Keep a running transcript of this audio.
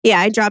Yeah,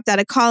 I dropped out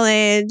of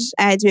college.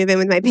 I had to move in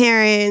with my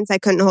parents. I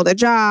couldn't hold a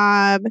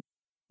job.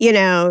 You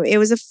know, it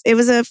was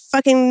a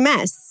fucking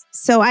mess.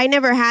 So I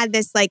never had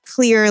this like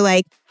clear,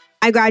 like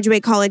I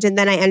graduate college and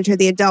then I enter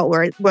the adult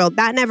world.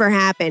 That never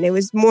happened. It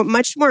was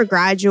much more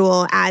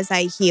gradual as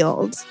I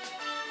healed.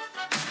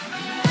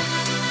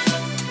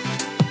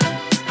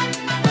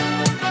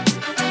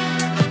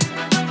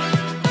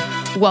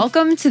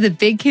 Welcome to the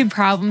Big Kid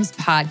Problems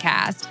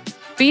podcast,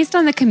 based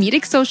on the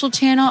comedic social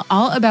channel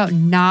all about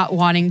not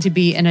wanting to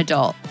be an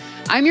adult.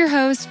 I'm your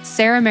host,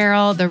 Sarah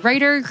Merrill, the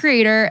writer,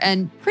 creator,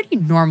 and pretty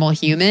normal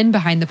human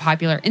behind the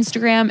popular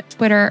Instagram,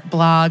 Twitter,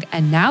 blog,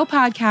 and now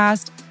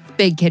podcast,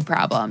 Big Kid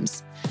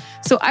Problems.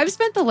 So I've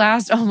spent the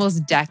last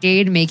almost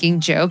decade making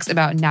jokes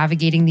about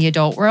navigating the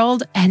adult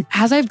world. And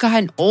as I've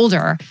gotten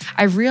older,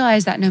 I've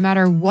realized that no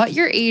matter what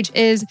your age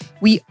is,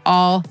 we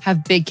all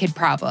have big kid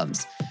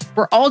problems.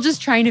 We're all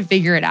just trying to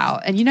figure it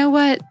out. And you know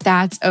what?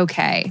 That's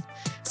okay.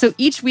 So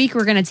each week,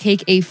 we're going to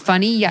take a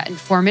funny yet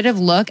informative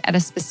look at a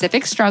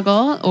specific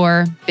struggle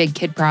or big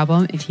kid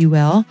problem, if you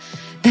will.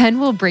 Then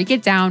we'll break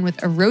it down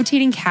with a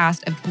rotating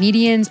cast of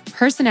comedians,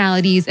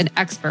 personalities, and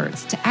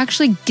experts to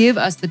actually give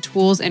us the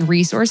tools and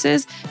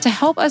resources to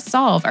help us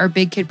solve our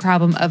big kid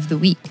problem of the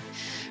week.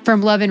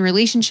 From love and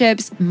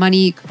relationships,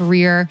 money,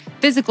 career,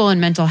 physical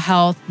and mental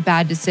health,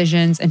 bad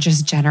decisions, and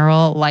just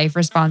general life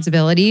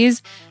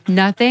responsibilities,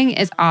 nothing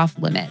is off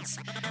limits.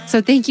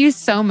 So thank you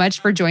so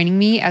much for joining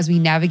me as we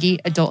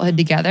navigate adulthood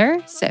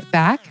together. Sit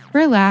back,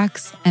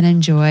 relax, and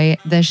enjoy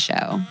the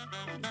show.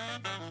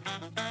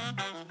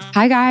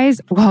 Hi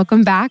guys,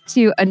 welcome back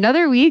to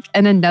another week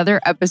and another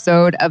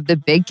episode of the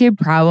Big Kid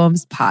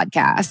Problems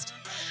podcast.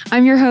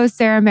 I'm your host,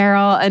 Sarah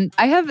Merrill, and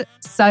I have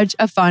such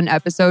a fun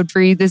episode for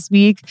you this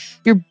week.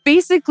 You're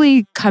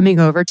basically coming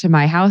over to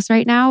my house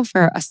right now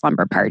for a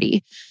slumber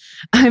party.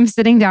 I'm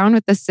sitting down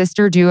with the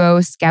sister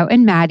duo, Scout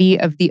and Maddie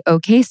of the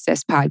OK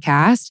Sis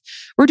podcast.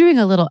 We're doing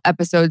a little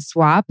episode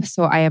swap,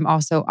 so I am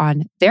also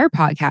on their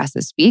podcast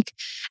this week.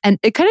 And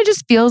it kind of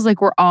just feels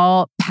like we're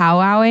all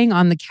powwowing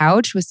on the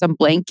couch with some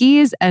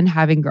blankies and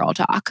having girl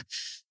talk.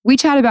 We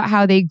chat about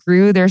how they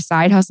grew their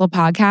side hustle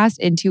podcast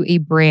into a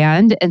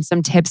brand and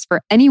some tips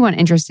for anyone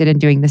interested in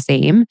doing the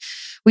same.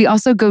 We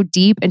also go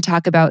deep and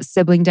talk about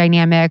sibling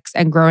dynamics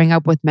and growing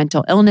up with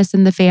mental illness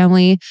in the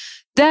family.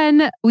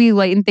 Then we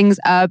lighten things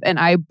up and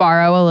I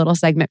borrow a little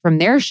segment from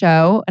their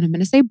show, and I'm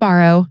going to say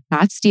borrow,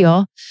 not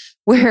steal,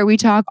 where we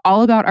talk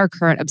all about our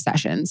current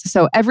obsessions.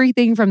 So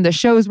everything from the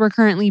shows we're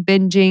currently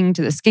binging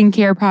to the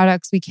skincare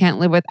products we can't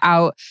live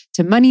without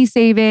to money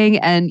saving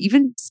and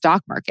even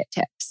stock market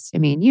tips. I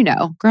mean, you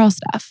know, girl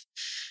stuff.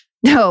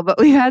 No, but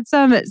we've had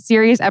some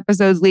serious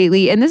episodes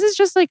lately, and this is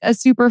just like a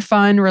super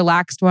fun,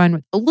 relaxed one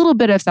with a little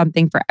bit of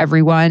something for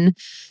everyone.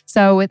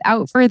 So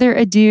without further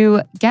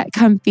ado, get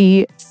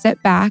comfy,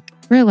 sit back,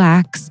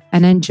 relax,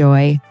 and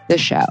enjoy the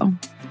show.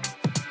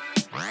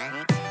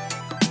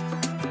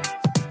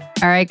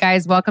 All right,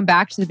 guys, welcome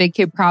back to the Big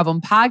Kid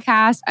Problem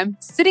podcast. I'm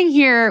sitting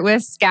here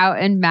with Scout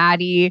and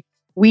Maddie.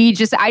 I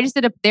just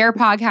did their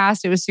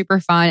podcast. It was super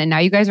fun. And now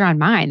you guys are on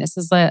mine.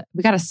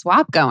 We got a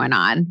swap going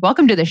on.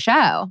 Welcome to the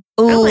show.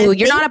 Ooh,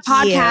 you're not a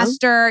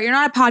podcaster. You're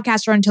not a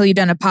podcaster until you've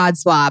done a pod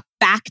swap.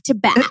 Back to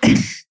back.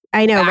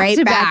 I know, back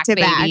right? Back to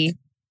back.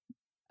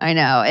 I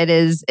know. It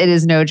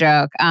is no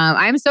joke.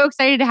 I'm so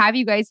excited to have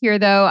you guys here,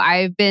 though.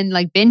 I've been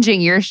like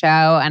binging your show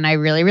and I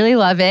really, really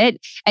love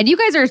it. And you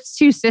guys are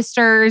two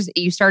sisters.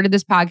 You started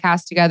this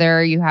podcast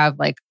together. You have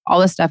like all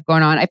this stuff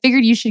going on. I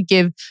figured you should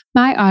give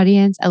my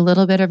audience a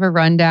little bit of a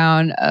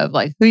rundown of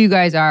like who you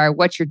guys are,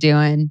 what you're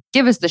doing.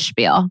 Give us the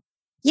spiel.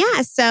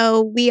 Yeah,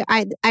 so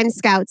I'm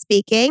Scout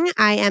speaking.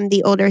 I am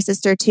the older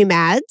sister to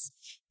Mads.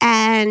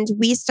 And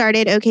we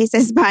started OK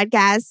Sis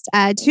podcast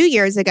 2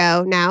 years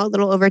ago now, a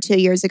little over 2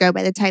 years ago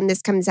by the time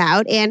this comes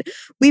out. And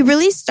we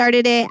really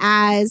started it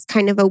as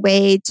kind of a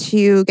way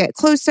to get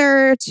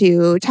closer,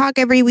 to talk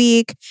every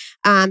week,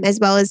 as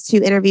well as to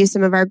interview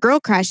some of our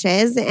girl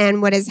crushes.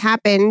 And what has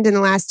happened in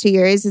the last 2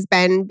 years has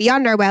been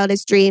beyond our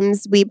wildest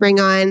dreams. We bring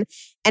on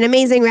an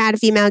amazing rad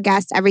female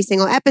guest every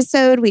single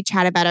episode. We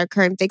chat about our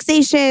current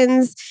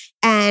fixations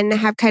and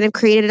have kind of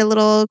created a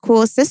little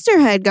cool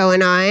sisterhood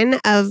going on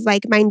of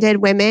like-minded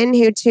women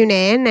who tune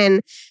in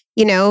and,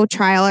 you know,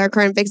 trial our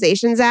current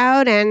fixations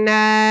out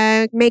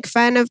and make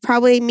fun of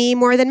probably me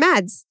more than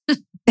Mads.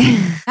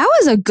 That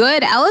was a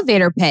good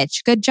elevator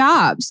pitch. Good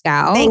job,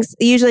 Scout. Thanks.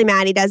 Usually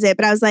Maddie does it,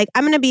 but I was like,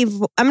 I'm gonna be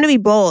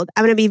bold.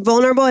 I'm gonna be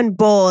vulnerable and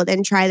bold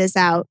and try this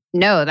out.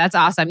 No, that's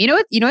awesome. You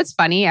know what's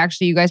funny?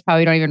 Actually, you guys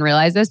probably don't even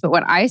realize this, but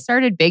when I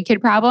started Big Kid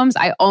Problems,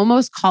 I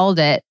almost called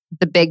it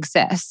the Big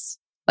Sis.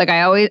 Like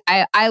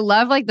I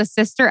love like the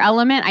sister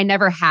element. I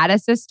never had a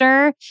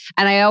sister,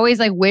 and I always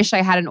like wish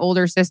I had an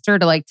older sister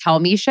to like tell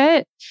me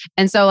shit.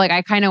 And so like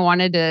I kind of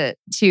wanted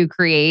to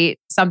create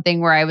something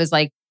where I was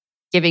like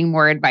giving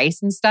more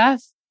advice and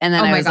stuff. And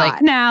then I was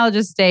like, nah, I'll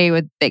just stay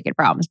with Big Kid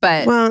Problems.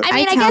 But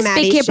I guess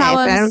Maddie Big Kid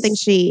Problems. But I don't think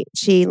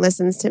she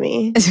listens to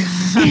me.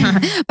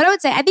 But I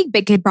would say I think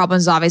Big Kid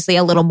Problems is obviously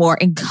a little more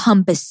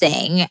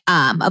encompassing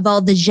of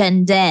all the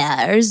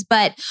genders.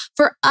 But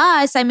for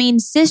us, I mean,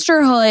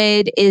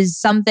 sisterhood is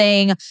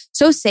something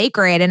so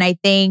sacred, and I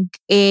think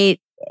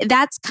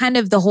that's kind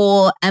of the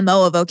whole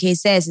MO of OK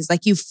Sis is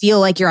like you feel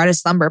like you're at a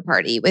slumber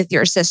party with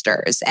your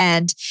sisters,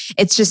 and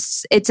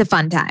it's a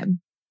fun time.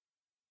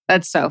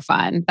 That's so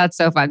fun.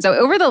 So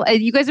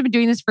you guys have been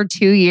doing this for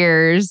 2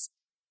 years.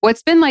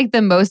 What's been like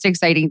the most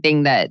exciting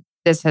thing that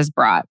this has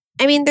brought?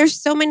 I mean,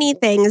 there's so many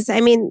things.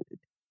 I mean,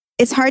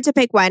 it's hard to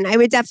pick one. I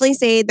would definitely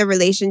say the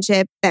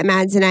relationship that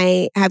Mads and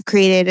I have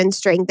created and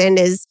strengthened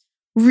is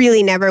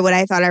really never what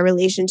I thought our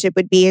relationship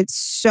would be. It's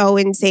so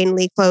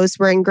insanely close.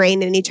 We're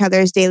ingrained in each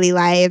other's daily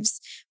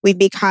lives. We've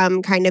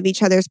become kind of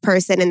each other's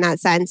person in that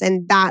sense.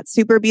 And that's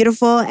super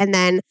beautiful. And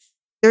then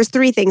there's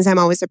 3 things I'm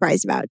always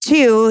surprised about.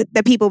 2,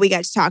 the people we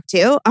get to talk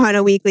to on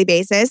a weekly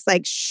basis,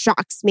 like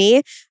shocks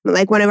me.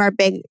 Like one of our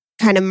big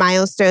kind of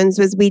milestones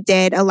was we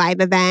did a live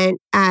event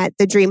at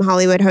the Dream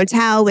Hollywood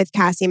Hotel with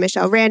Cassie and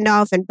Michelle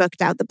Randolph and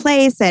booked out the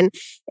place. And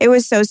it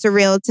was so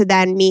surreal to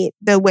then meet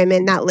the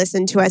women that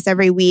listen to us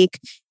every week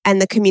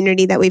and the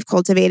community that we've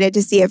cultivated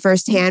to see it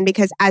firsthand.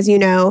 Because as you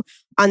know,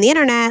 on the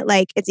internet,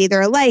 like it's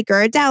either a like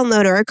or a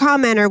download or a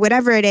comment or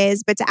whatever it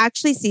is, but to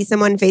actually see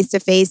someone face to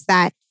face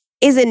that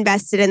is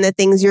invested in the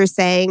things you're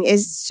saying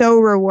is so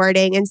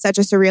rewarding and such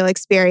a surreal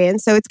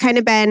experience. So it's kind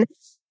of been,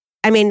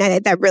 I mean,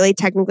 that really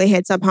technically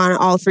hits upon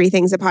all 3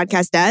 things a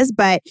podcast does,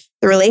 but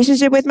the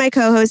relationship with my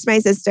co-host, my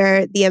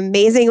sister, the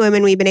amazing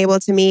women we've been able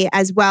to meet,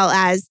 as well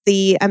as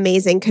the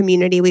amazing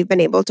community we've been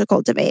able to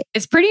cultivate.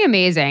 It's pretty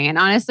amazing. And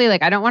honestly,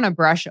 like, I don't want to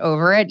brush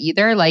over it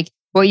either. Like,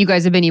 what you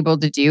guys have been able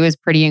to do is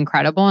pretty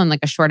incredible in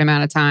like a short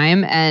amount of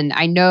time. And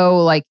I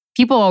know like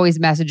people always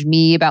message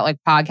me about like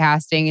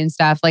podcasting and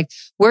stuff. Like,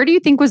 where do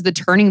you think was the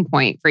turning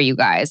point for you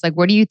guys? Like,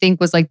 what do you think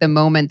was like the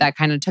moment that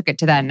kind of took it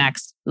to that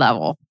next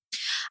level?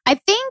 I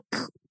think,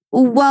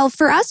 well,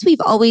 for us,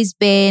 we've always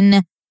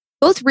been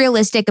both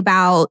realistic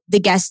about the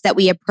guests that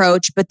we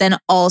approach, but then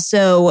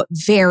also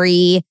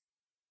very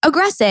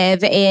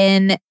aggressive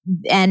and,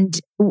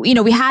 you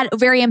know, we had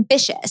very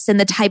ambitious in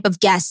the type of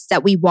guests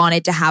that we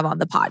wanted to have on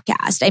the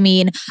podcast. I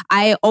mean,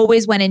 I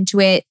always went into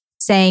it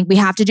saying we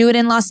have to do it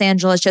in Los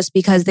Angeles just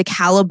because the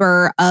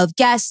caliber of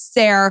guests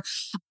there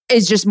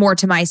is just more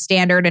to my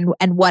standard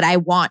and what I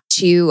want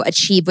to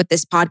achieve with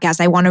this podcast.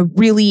 I want to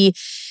really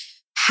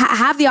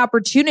have the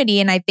opportunity.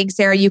 And I think,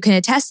 Sarah, you can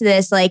attest to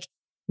this. Like,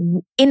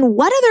 in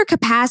what other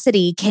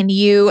capacity can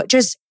you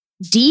just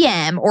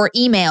DM or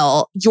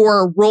email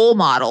your role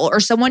model or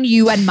someone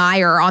you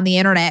admire on the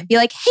internet, be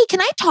like, hey,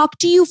 can I talk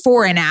to you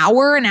for an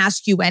hour and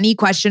ask you any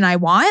question I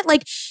want?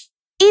 Like,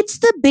 it's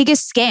the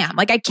biggest scam.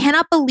 Like, I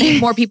cannot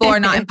believe more people are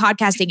not in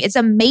podcasting. It's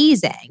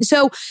amazing.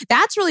 So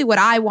that's really what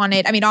I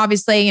wanted. I mean,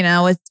 obviously, you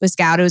know, with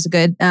Scout, it was a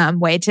good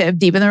way to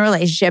deepen the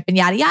relationship and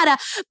yada, yada.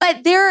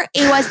 But there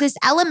it was this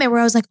element where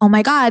I was like, oh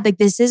my God, like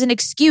this is an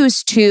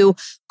excuse to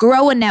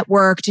grow a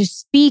network, to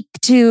speak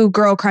to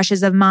girl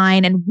crushes of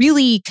mine and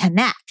really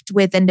connect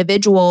with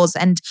individuals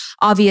and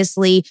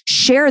obviously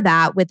share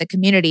that with the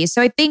community.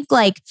 So I think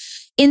like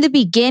in the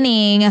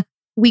beginning,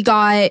 we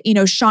got, you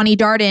know, Shani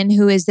Darden,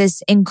 who is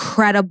this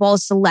incredible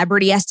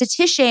celebrity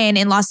esthetician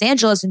in Los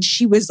Angeles. And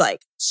she was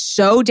like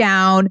so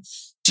down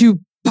to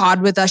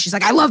pod with us. She's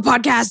like, I love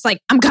podcasts.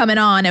 Like, I'm coming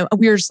on. And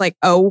we were just like,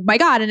 oh my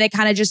God. And it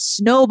kind of just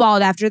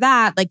snowballed after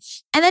that. Like,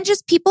 and then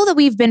just people that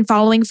we've been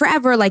following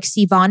forever, like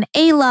Sivan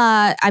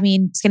Ayla, I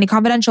mean, Skinny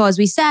Confidential, as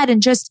we said,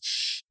 and just,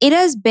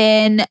 it's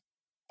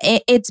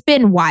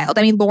been wild.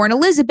 I mean, Lauren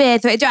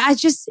Elizabeth,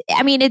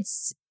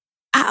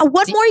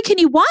 what more can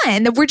you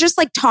want? We're just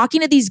like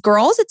talking to these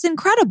girls. It's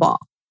incredible.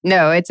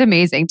 No, it's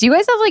amazing. Do you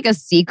guys have like a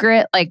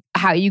secret, like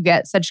how you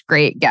get such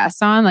great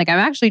guests on? Like, I'm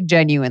actually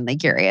genuinely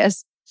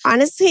curious.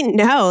 Honestly,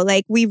 no.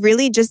 Like, we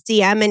really just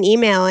DM and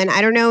email. And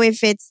I don't know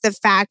if it's the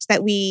fact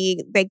that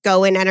we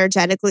go in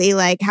energetically,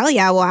 like, hell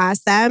yeah, we'll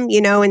ask them, you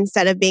know,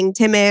 instead of being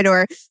timid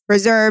or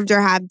reserved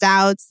or have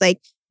doubts. Like,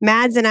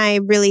 Mads and I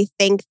really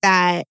think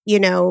that, you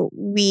know,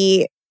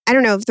 I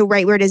don't know if the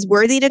right word is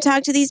worthy to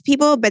talk to these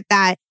people, but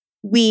that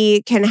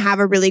we can have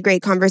a really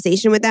great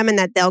conversation with them and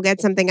that they'll get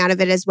something out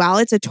of it as well.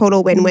 It's a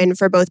total win-win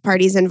for both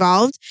parties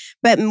involved.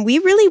 But we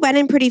really went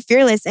in pretty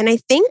fearless. And I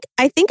think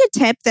a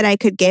tip that I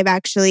could give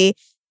actually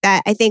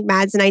that I think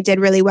Mads and I did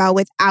really well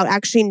without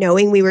actually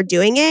knowing we were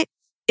doing it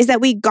is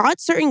that we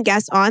got certain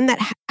guests on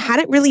that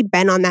hadn't really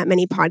been on that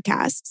many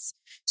podcasts.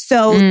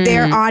 So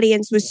their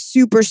audience was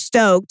super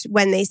stoked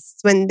when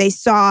they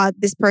saw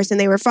this person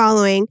they were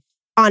following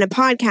on a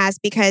podcast,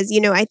 because, you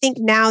know, I think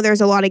now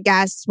there's a lot of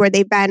guests where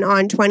they've been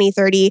on 20,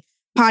 30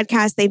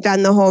 podcasts, they've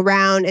done the whole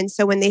round. And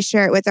so when they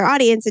share it with their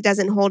audience, it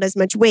doesn't hold as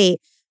much weight.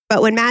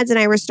 But when Mads and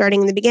I were starting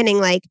in the beginning,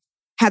 like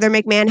Heather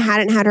McMahon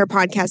hadn't had her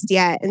podcast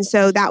yet. And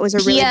so that was a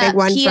really big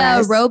one for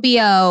us.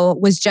 Robio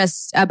was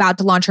just about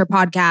to launch her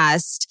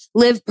podcast.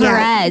 Liv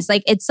Perez. Yeah.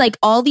 Like, it's like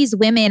all these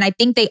women, I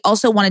think they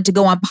also wanted to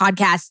go on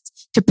podcasts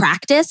to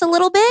practice a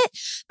little bit.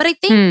 But I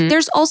think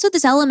there's also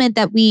this element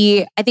that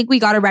I think we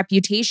got a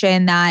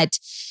reputation that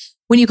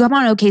when you come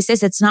on OK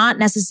Sis, it's not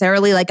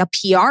necessarily like a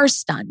PR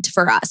stunt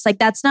for us. Like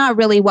that's not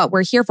really what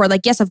we're here for.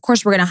 Like, yes, of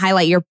course, we're going to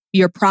highlight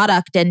your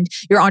product and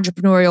your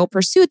entrepreneurial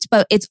pursuits,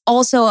 but it's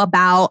also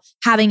about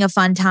having a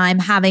fun time,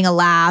 having a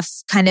laugh,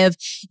 kind of,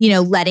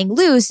 letting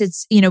loose.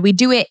 It's, we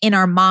do it in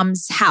our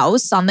mom's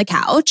house on the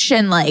couch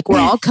and like we're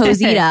all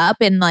cozied up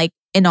and like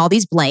in all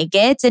these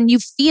blankets. And you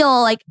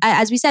feel like,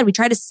 as we said, we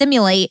try to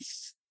simulate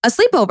a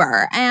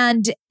sleepover.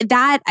 And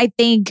that I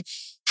think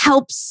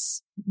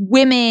helps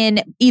women,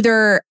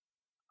 either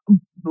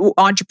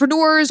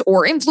entrepreneurs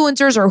or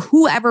influencers or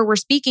whoever we're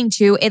speaking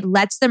to, it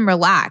lets them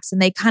relax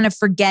and they kind of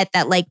forget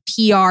that like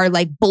PR,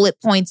 like bullet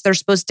points they're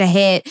supposed to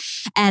hit.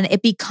 And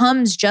it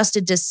becomes just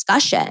a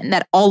discussion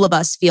that all of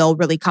us feel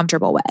really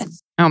comfortable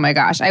with. Oh my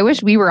gosh. I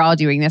wish we were all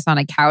doing this on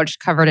a couch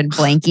covered in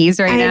blankies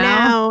right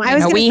now. I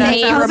was going to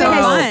say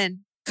remote.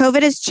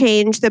 COVID has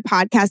changed the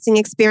podcasting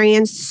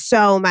experience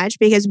so much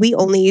because we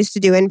only used to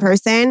do in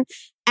person.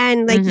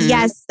 And like,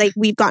 yes, like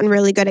we've gotten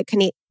really good at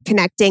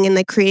connecting and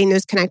like creating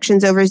those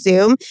connections over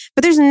Zoom.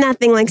 But there's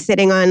nothing like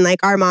sitting on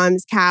like our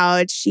mom's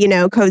couch,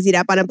 cozied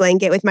up on a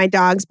blanket with my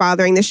dogs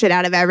bothering the shit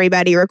out of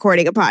everybody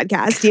recording a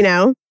podcast,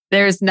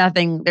 There's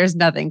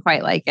nothing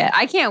quite like it.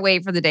 I can't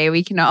wait for the day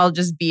we can all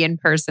just be in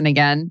person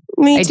again.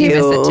 Me too. I do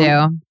miss it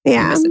too.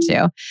 Yeah. I miss it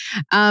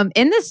too.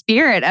 In the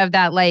spirit of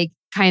that, like,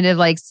 kind of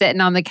like sitting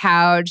on the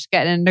couch,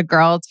 getting into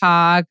girl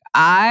talk.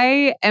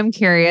 I am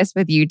curious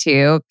with you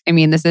two. I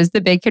mean, this is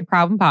the Big Kid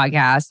Problem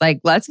podcast.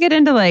 Like, let's get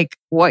into like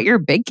what your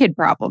big kid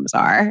problems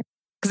are.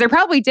 Because they're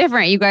probably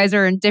different. You guys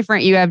are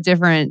different. You have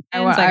different.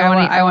 I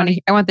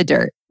want the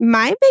dirt.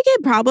 My big kid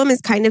problem is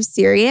kind of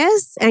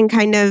serious and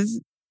kind of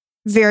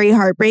very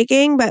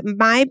heartbreaking. But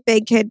my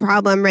big kid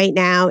problem right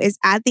now is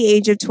at the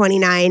age of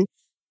 29.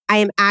 I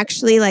am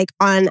actually like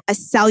on a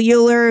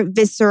cellular,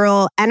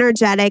 visceral,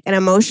 energetic, and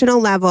emotional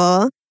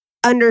level,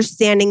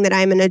 understanding that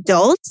I'm an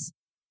adult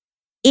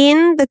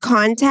in the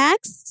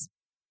context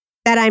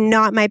that I'm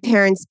not my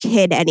parents'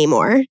 kid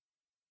anymore.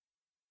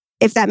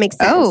 If that makes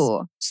sense.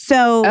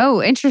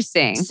 Oh,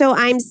 interesting. So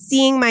I'm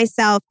seeing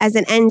myself as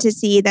an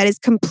entity that is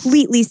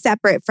completely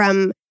separate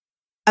from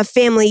a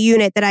family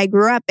unit that I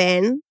grew up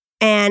in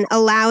and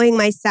allowing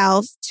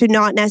myself to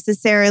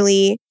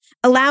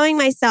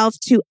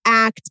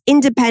act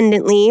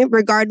independently,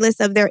 regardless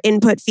of their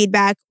input,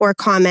 feedback, or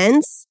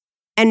comments,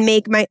 and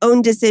make my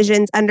own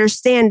decisions,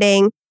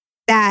 understanding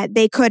that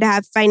they could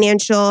have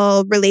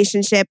financial,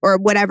 relationship, or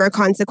whatever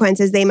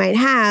consequences they might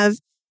have,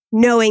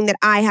 knowing that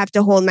I have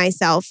to hold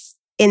myself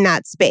in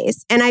that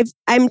space. And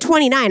I'm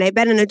 29. I've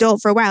been an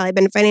adult for a while. I've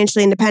been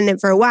financially independent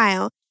for a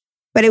while,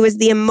 but it was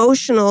the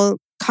emotional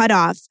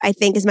cutoff, I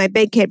think, is my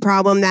big kid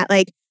problem, that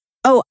like,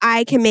 oh,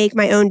 I can make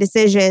my own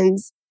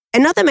decisions.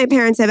 And not that my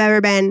parents have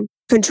ever been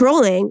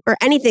controlling or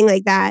anything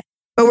like that,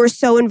 but we're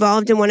so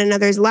involved in one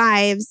another's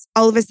lives.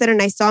 All of a sudden,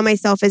 I saw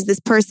myself as this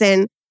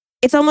person.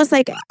 It's almost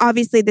like,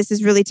 obviously, this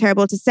is really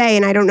terrible to say,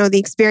 and I don't know the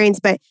experience,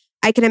 but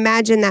I can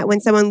imagine that when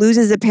someone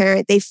loses a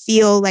parent, they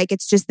feel like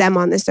it's just them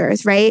on this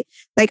earth, right?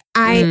 Like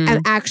I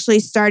am actually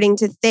starting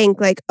to think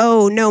like,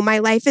 oh no, my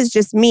life is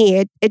just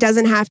me. It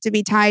doesn't have to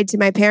be tied to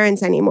my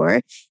parents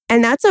anymore.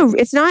 And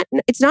it's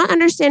not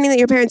understanding that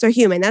your parents are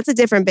human. That's a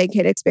different big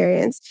kid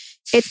experience.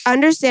 It's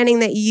understanding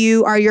that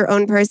you are your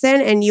own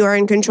person and you are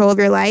in control of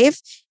your life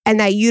and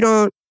that you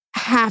don't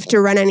have to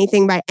run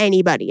anything by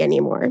anybody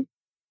anymore,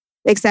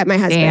 except my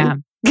husband.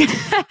 Damn.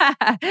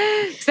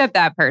 Except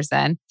that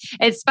person.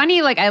 It's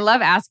funny, like I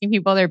love asking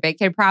people their big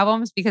kid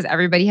problems because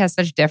everybody has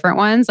such different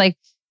ones. Like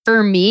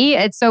for me,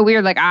 it's so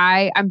weird. Like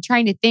I'm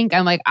trying to think.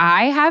 I'm like,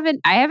 I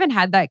haven't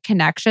had that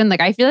connection.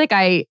 Like I feel like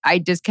I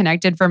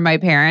disconnected from my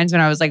parents when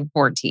I was like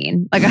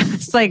 14. Like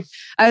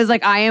I was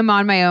like, I am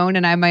on my own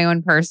and I'm my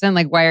own person.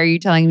 Like, why are you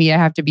telling me I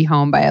have to be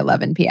home by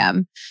 11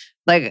 p.m.?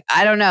 Like,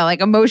 I don't know.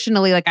 Like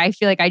emotionally, like I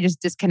feel like I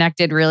just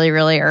disconnected really,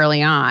 really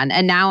early on.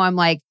 And now I'm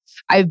like,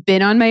 I've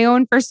been on my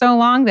own for so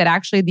long that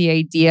actually the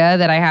idea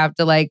that I have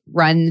to like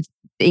run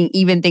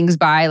even things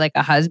by like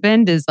a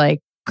husband is like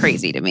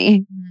crazy to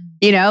me.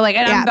 You know, like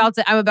and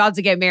I'm about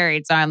to get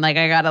married, so I'm like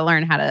I got to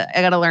learn how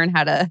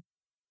to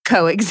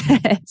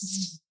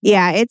coexist.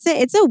 Yeah,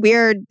 it's a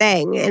weird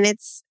thing, and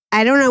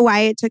I don't know why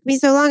it took me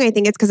so long. I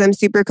think it's because I'm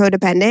super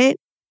codependent.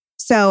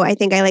 So I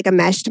think I like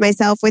enmeshed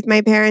myself with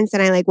my parents,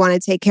 and I like want to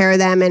take care of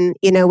them, and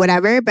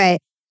whatever.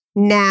 But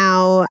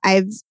now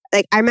I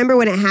remember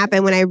when it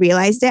happened, when I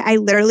realized it, I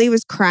literally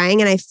was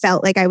crying and I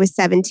felt like I was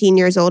 17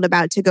 years old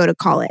about to go to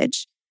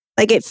college.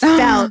 Like it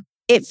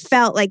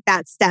felt like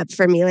that step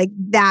for me, like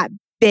that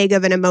big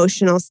of an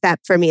emotional step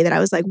for me that I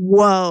was like,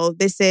 whoa,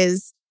 this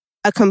is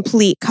a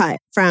complete cut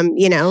from,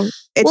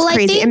 it's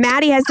crazy. And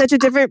Maddie has such a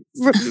different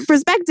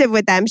perspective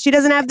with them. She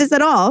doesn't have this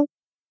at all.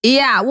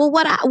 Yeah. Well,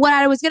 what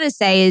I was going to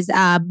say is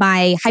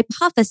my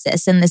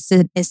hypothesis in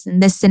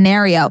this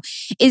scenario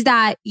is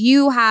that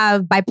you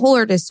have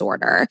bipolar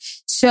disorder.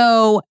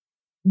 So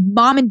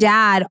mom and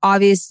dad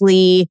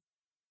obviously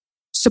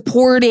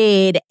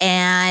supported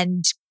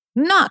and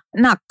not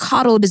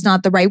coddled is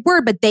not the right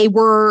word, but they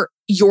were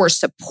your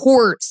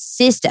support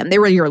system. They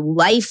were your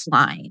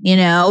lifeline,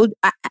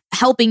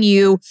 helping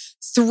you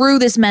through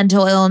this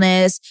mental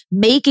illness,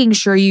 making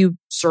sure you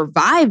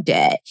survived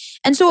it.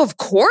 And so, of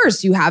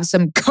course, you have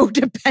some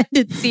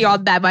codependency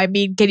on them. I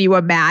mean, can you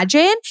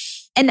imagine?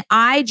 And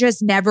I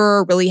just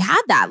never really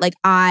had that. Like,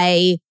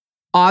 I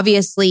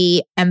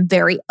obviously am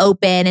very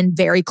open and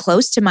very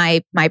close to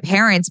my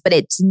parents, but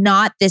it's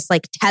not this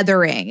like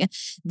tethering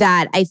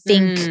that I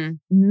think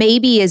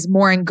maybe is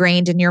more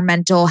ingrained in your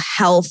mental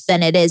health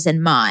than it is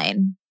in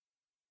mine.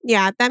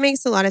 Yeah, that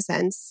makes a lot of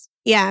sense.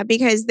 Yeah,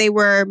 because they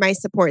were my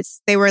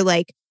supports. They were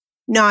like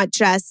not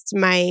just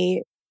my,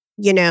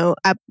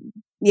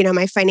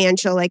 my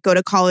financial, like go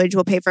to college,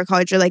 we'll pay for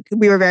college. Or like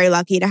we were very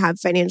lucky to have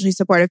financially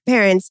supportive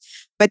parents,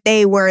 but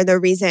they were the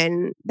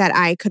reason that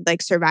I could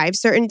like survive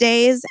certain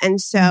days.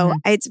 And so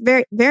it's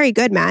very, very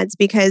good, Mads,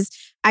 because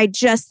I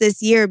just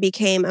this year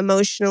became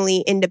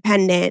emotionally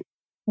independent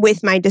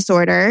with my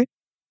disorder.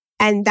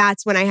 And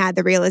that's when I had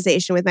the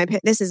realization with my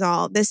parents. This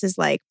is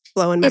like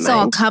blowing my mind. It's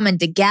all coming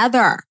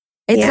together.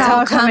 It's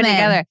all coming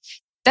together.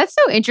 That's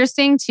so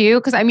interesting too,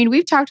 because I mean,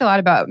 we've talked a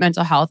lot about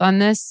mental health on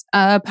this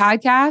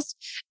podcast,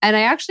 and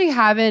I actually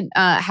haven't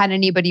had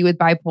anybody with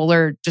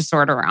bipolar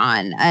disorder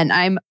on. And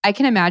I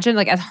can imagine,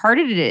 like, as hard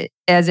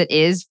as it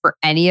is for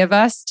any of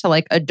us to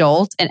like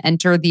adult and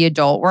enter the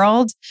adult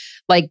world,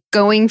 like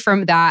going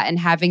from that and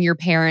having your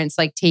parents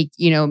like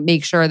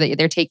make sure that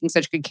they're taking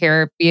such good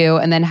care of you,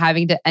 and then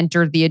having to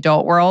enter the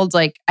adult world,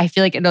 like I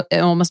feel like it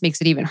almost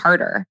makes it even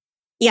harder.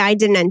 Yeah, I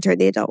didn't enter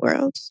the adult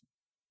world.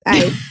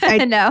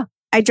 I know.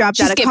 I dropped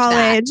out of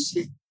college.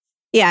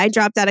 Yeah, I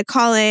dropped out of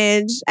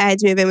college. I had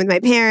to move in with my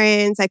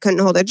parents. I couldn't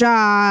hold a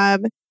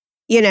job.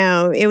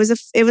 It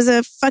was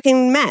a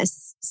fucking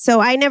mess.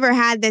 So I never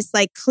had this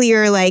like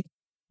clear, like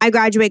I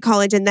graduate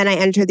college and then I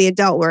enter the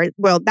adult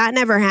world. That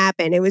never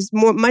happened. It was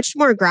much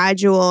more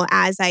gradual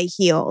as I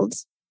healed.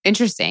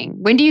 Interesting.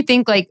 When do you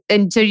think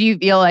and so do you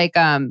feel like,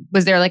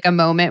 was there like a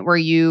moment where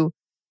you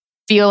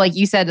feel like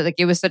you said that like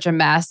it was such a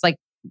mess, like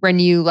when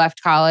you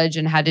left college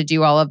and had to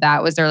do all of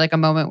that? Was there like a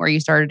moment where you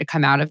started to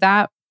come out of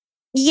that?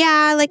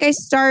 Yeah, like I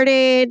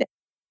started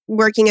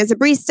working as a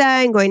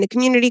barista and going to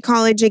community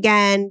college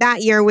again.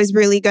 That year was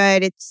really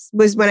good. It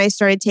was when I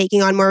started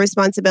taking on more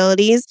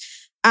responsibilities.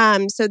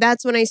 So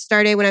that's when I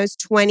started. When I was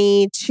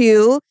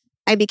 22,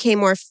 I became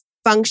more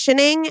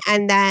functioning,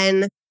 and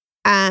then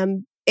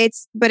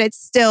it's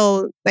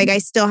still like I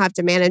still have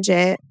to manage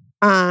it.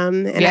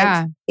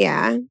 It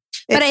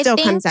but still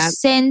comes up.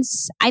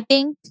 I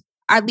think,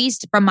 at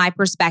least from my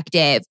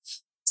perspective,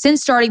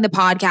 since starting the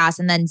podcast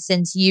and then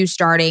since you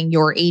starting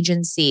your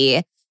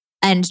agency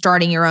and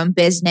starting your own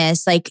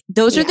business, like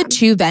those are the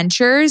two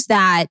ventures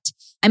that,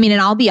 I mean, and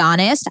I'll be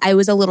honest, I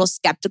was a little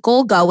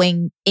skeptical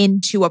going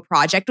into a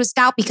project with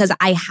Scout because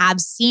I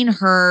have seen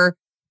her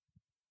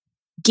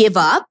give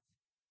up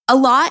a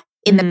lot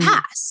in the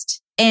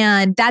past.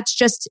 And that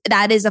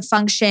is a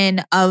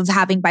function of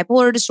having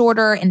bipolar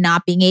disorder and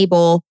not being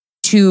able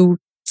to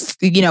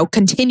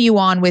continue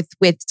on with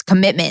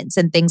commitments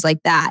and things like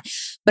that.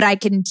 But I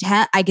can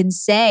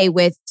say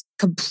with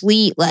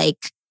complete the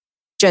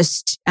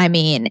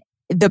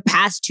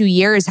past 2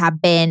 years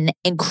have been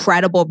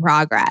incredible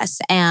progress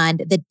and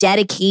the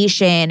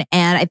dedication.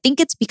 And I think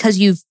it's because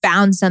you've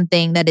found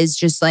something that is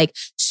just like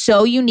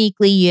so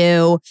uniquely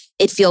you.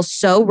 It feels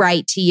so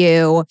right to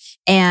you.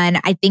 And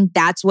I think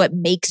that's what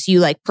makes you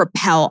like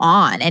propel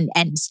on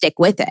and stick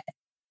with it.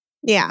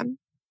 Yeah.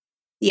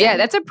 Yeah,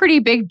 that's a pretty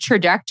big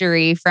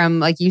trajectory from,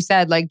 like you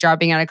said, like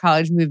dropping out of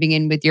college, moving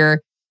in with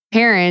your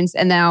parents,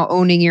 and now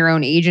owning your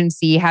own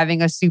agency,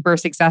 having a super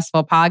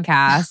successful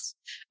podcast.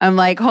 I'm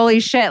like, holy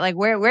shit! Like,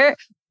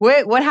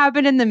 what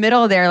happened in the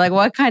middle there? Like,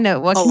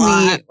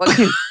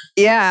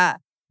 yeah,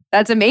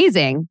 that's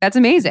amazing. That's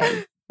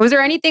amazing. Was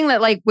there anything that,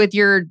 like, with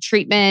your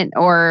treatment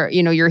or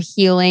your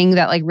healing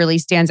that like really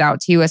stands out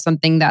to you as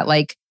something that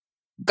like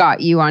got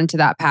you onto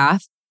that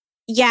path?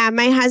 Yeah,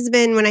 my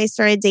husband, when I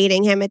started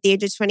dating him at the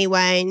age of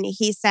 21,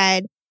 he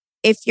said,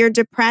 if you're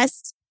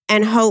depressed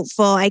and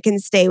hopeful, I can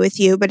stay with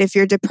you. But if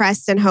you're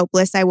depressed and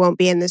hopeless, I won't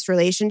be in this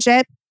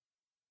relationship.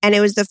 And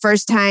it was the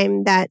first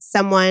time that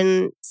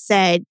someone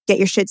said, get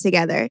your shit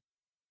together.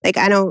 Like,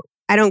 I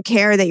don't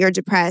care that you're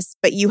depressed,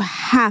 but you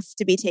have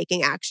to be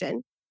taking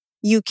action.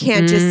 You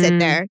can't just sit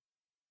there.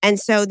 And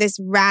so this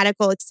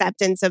radical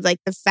acceptance of like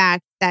the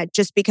fact that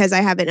just because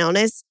I have an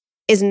illness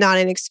is not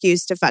an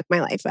excuse to fuck my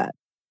life up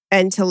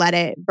and to let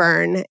it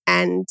burn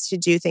and to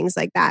do things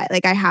like that.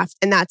 Like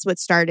and that's what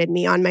started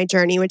me on my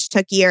journey, which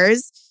took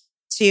years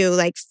to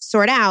like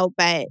sort out.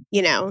 But,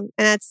 and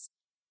that's,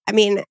 I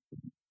mean,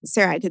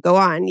 Sarah, I could go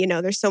on,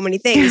 there's so many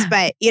things,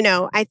 but,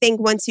 I think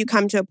once you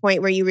come to a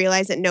point where you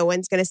realize that no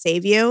one's going to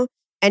save you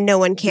and no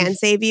one can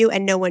save you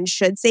and no one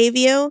should save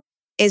you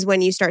is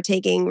when you start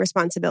taking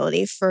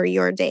responsibility for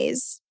your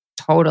days.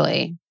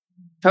 Totally.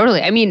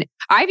 I mean,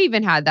 I've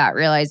even had that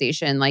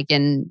realization like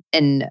in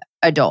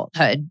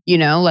adulthood,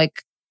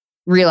 like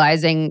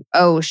realizing,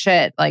 oh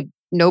shit, like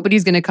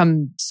nobody's going to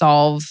come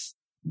solve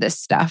this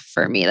stuff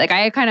for me. Like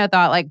I kind of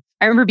thought like,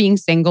 I remember being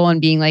single and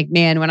being like,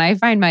 man, when I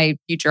find my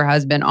future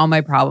husband, all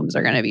my problems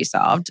are going to be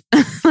solved.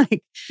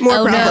 Like,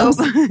 More problems.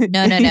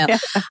 No. Yeah.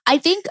 I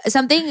think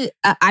something,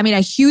 a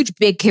huge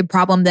big kid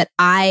problem that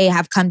I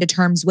have come to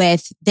terms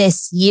with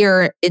this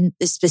year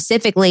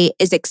specifically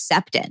is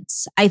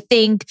acceptance. I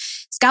think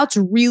Scout's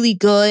really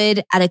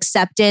good at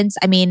acceptance.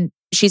 I mean,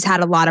 she's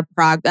had a lot of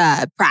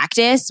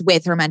practice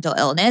with her mental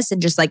illness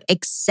and just like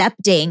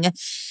accepting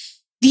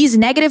these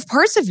negative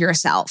parts of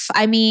yourself.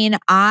 I mean,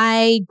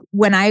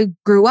 when I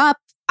grew up,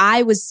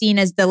 I was seen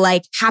as the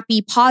like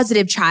happy,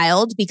 positive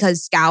child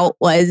because Scout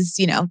was,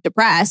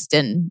 depressed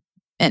and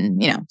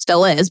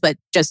still is, but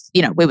just,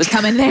 it was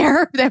coming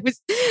there.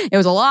 It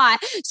was a lot.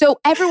 So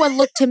everyone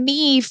looked to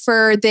me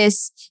for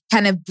this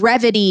kind of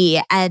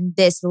brevity and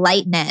this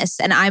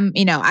lightness. And I'm,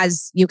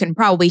 as you can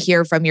probably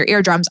hear from your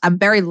eardrums, I'm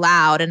very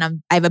loud and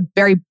I have a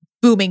very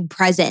booming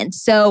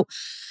presence. So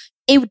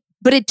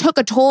But it took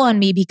a toll on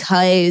me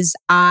because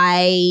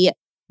I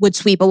would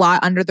sweep a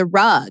lot under the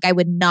rug.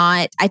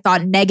 I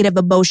thought negative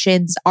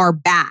emotions are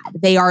bad.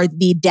 They are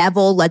the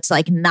devil. Let's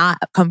like not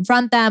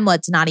confront them.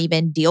 Let's not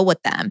even deal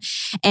with them.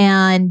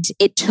 And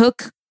it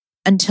took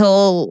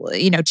until,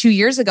 2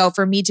 years ago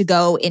for me to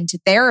go into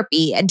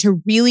therapy and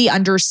to really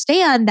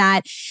understand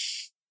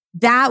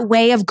that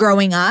way of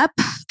growing up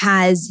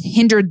has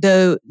hindered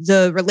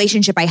the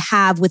relationship I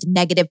have with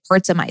negative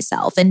parts of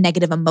myself and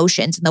negative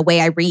emotions and the way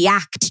I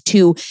react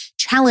to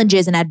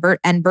challenges and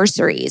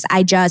adversaries.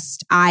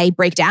 I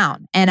break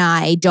down and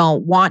I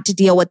don't want to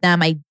deal with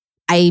them. I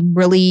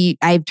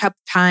have tough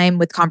time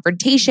with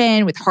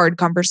confrontation, with hard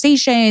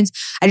conversations.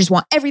 I just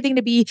want everything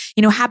to be,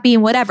 happy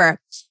and whatever.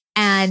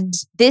 And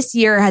this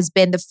year has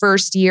been the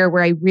first year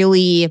where I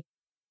really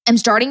am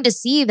starting to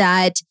see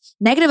that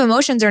negative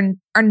emotions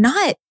are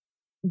not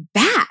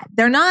bad.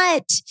 They're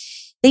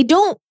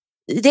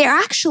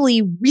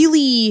actually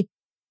really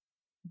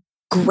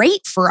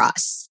great for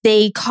us.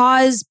 They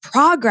cause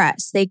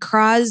progress. They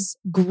cause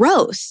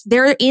growth.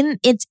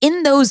 It's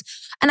in those.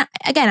 And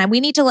again, we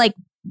need to like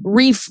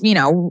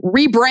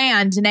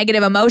rebrand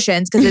negative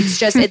emotions because it's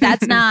just,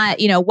 that's not,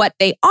 what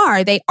they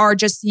are. They are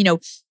just,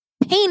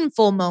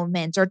 painful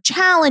moments or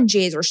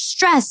challenges or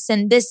stress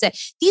and these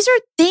are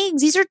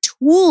things, these are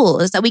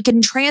tools that we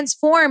can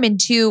transform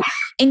into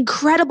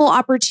incredible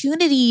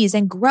opportunities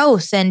and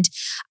growth. And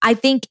I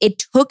think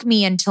it took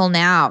me until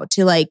now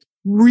to like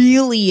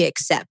really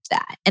accept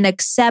that and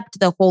accept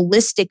the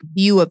holistic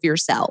view of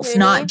yourself,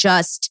 not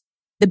just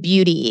the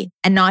beauty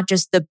and not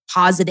just the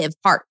positive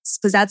parts,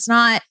 because it's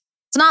not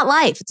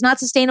life. It's not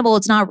sustainable.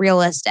 It's not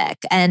realistic.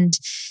 And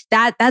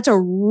that's a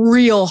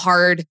real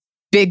hard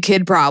big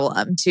kid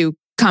problem to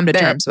come to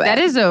terms with. That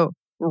is a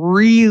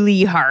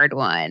really hard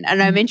one.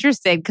 And I'm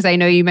interested because I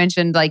know you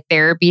mentioned like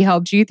therapy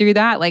helped you through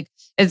that. Like,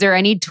 is there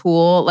any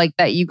tool like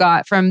that you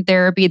got from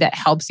therapy that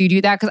helps you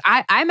do that? Because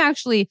I'm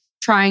actually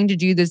trying to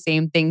do the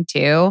same thing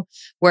too,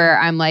 where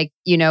I'm like,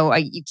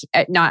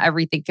 not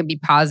everything can be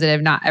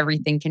positive. Not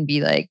everything can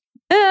be like,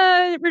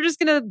 we're just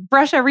going to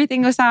brush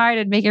everything aside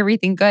and make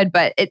everything good.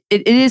 But it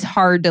is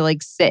hard to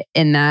like sit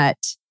in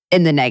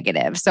the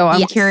negative. So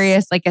I'm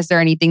curious, like, is there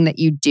anything that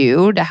you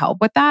do to help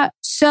with that?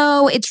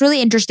 So it's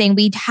really interesting.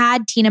 We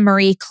had Tina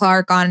Marie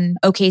Clark on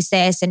OK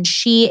Sis, and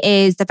she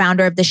is the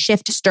founder of the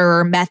Shift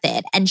Stirrer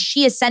method. And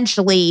she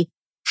essentially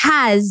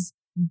has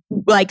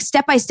like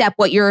step by step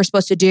what you're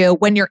supposed to do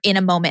when you're in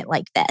a moment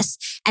like this.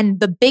 And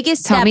the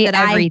biggest step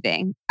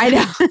everything. I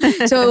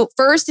know. So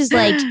first is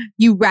like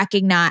you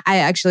recognize,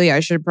 I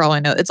should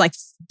probably know. It's like,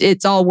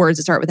 it's all words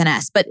that start with an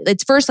S, but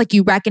it's first like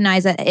you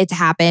recognize that it's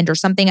happened or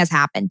something has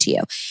happened to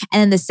you.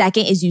 And then the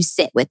second is you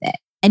sit with it,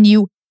 and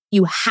you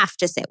have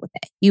to sit with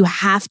it. You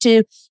have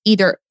to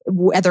either,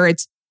 whether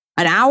it's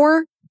an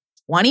hour,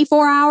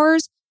 24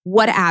 hours,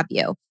 what have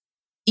you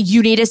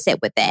need to sit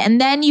with it.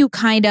 And then you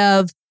kind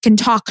of can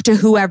talk to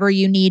whoever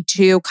you need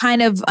to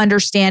kind of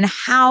understand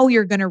how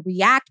you're going to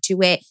react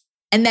to it.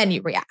 And then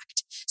you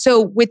react.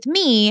 So with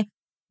me,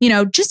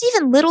 just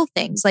even little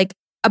things like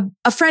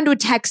a friend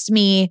would text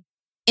me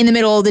in the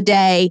middle of the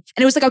day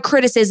and it was like a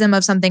criticism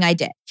of something I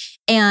did.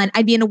 And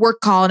I'd be in a work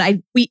call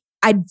and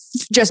I'd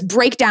just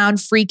break down,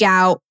 freak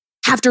out,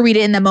 have to read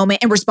it in the moment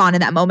and respond in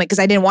that moment because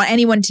I didn't want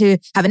anyone to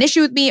have an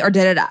issue with me or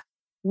da-da-da.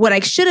 What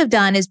I should have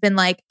done is been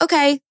like,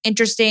 okay,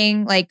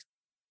 interesting, like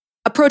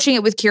approaching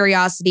it with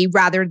curiosity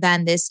rather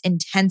than this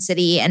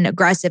intensity and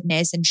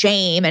aggressiveness and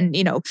shame and,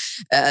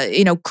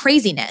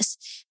 craziness.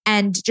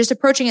 And just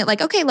approaching it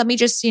like, okay, let me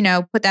just,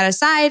 put that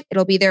aside.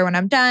 It'll be there when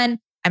I'm done.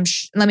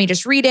 Let me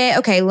just read it.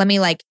 Okay, let me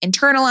like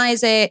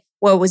internalize it.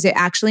 What was it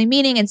actually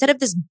meaning? Instead of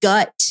this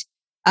gut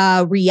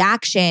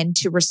reaction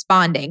to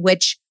responding,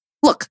 which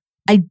look,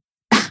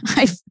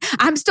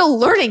 I'm still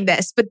learning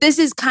this, but this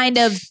is kind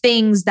of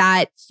things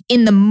that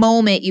in the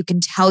moment you can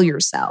tell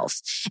yourself.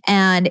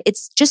 And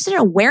it's just an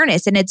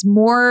awareness, and it's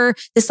more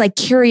this like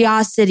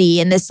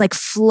curiosity and this like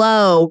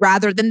flow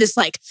rather than this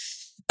like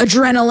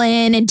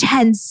adrenaline,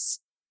 intense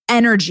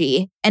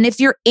energy. And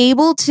if you're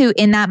able to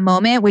in that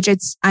moment, which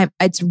it's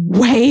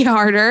way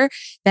harder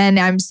than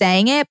I'm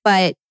saying it,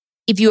 but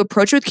if you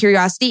approach it with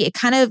curiosity, it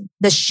kind of,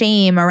 the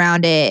shame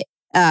around it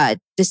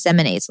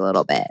disseminates a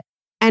little bit.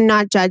 And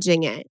not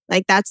judging it.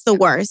 Like that's the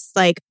worst.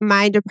 Like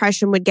my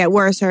depression would get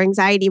worse or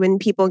anxiety when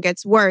people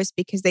gets worse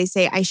because they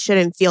say, I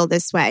shouldn't feel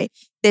this way.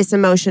 This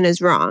emotion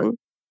is wrong.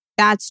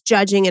 That's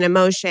judging an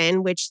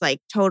emotion, which like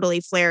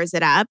totally flares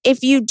it up.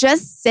 If you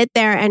just sit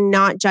there and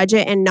not judge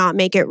it and not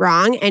make it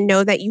wrong and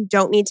know that you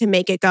don't need to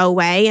make it go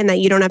away and that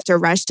you don't have to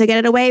rush to get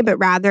it away, but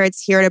rather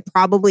it's here to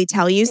probably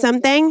tell you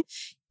something.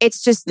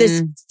 It's just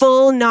this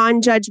full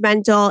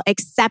non-judgmental,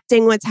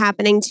 accepting what's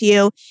happening to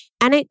you.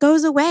 And it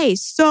goes away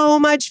so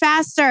much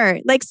faster.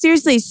 Like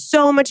seriously,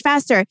 so much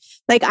faster.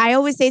 Like I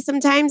always say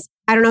sometimes,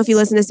 I don't know if you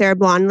listen to Sarah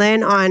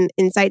Blondlin on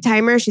Insight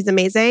Timer. She's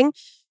amazing.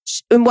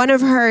 In one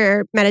of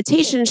her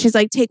meditations, she's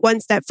like, take one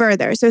step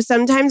further. So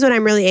sometimes when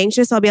I'm really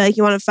anxious, I'll be like,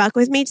 you want to fuck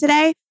with me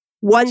today?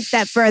 One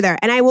step further.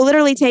 And I will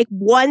literally take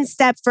one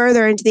step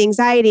further into the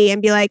anxiety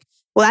and be like,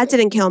 well, that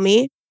didn't kill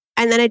me.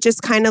 And then it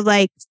just kind of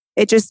like,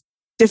 it just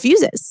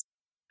diffuses.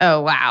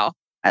 Oh, wow.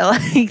 I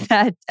like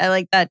that. I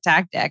like that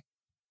tactic.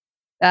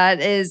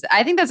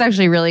 I think that's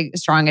actually really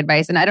strong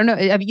advice. And I don't know,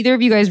 have either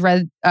of you guys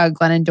read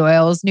Glennon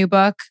Doyle's new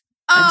book?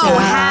 Oh,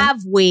 have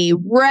we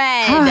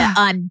read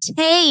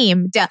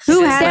Untamed?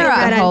 Who has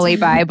read Holy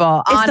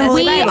Bible?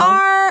 Honestly,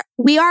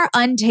 we are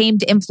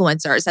untamed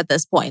influencers at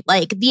this point.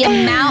 Like the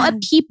amount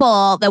of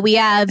people that we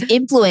have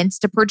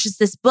influenced to purchase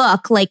this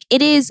book, like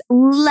it is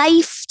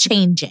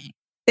life-changing.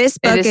 This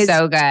book is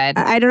so good.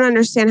 I don't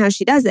understand how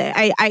she does it.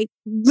 I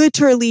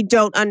literally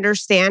don't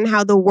understand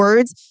how the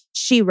words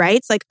she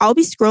writes. Like I'll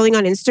be scrolling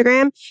on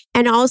Instagram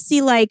and I'll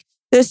see like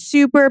the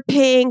super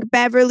pink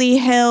Beverly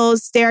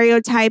Hills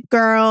stereotype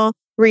girl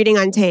reading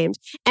Untamed.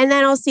 And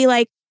then I'll see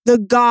like the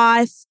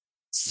goth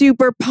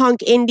super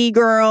punk indie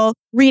girl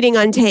reading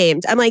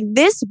Untamed. I'm like,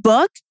 this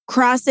book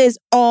crosses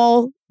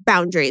all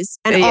boundaries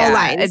and all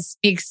lines. It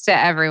speaks to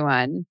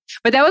everyone.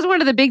 But that was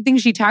one of the big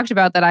things she talked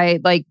about that I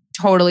like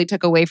totally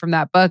took away from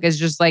that book is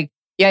just like,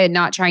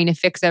 not trying to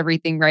fix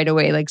everything right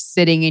away, like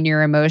sitting in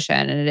your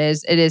emotion. And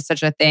it is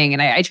such a thing.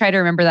 And I try to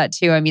remember that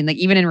too. I mean, like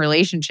even in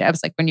relationships,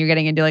 like when you're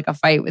getting into like a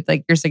fight with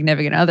like your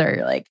significant other,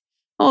 you're like,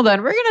 hold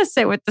on, we're going to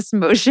sit with this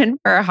emotion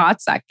for a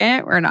hot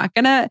second. We're not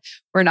going to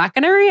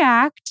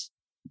react.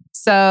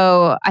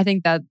 So I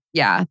think that,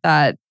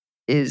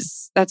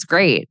 that's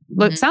great.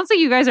 Look, sounds like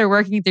you guys are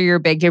working through your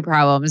big kid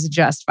problems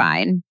just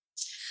fine.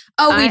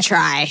 Oh, we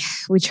try.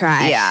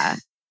 Yeah.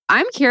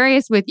 I'm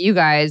curious with you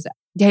guys,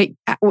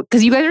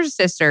 because you guys are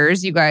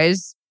sisters, you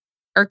guys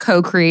are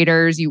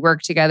co-creators, you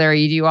work together,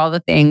 you do all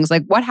the things.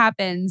 Like what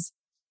happens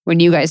when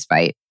you guys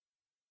fight?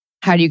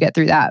 How do you get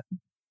through that?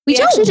 We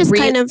actually just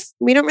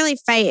we don't really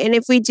fight. And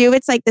if we do,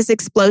 it's like this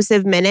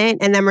explosive minute.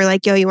 And then we're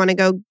like, yo, you want to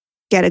go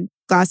get a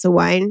glass of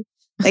wine?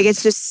 Like,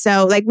 it's just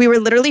so like we were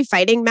literally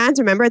fighting, Mads,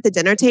 remember at the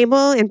dinner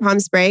table in Palm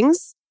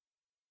Springs?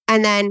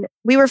 And then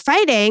we were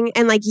fighting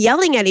and like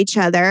yelling at each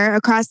other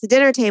across the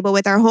dinner table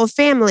with our whole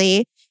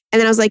family. And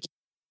then I was like,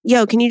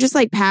 yo, can you just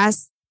like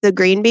pass the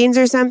green beans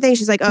or something?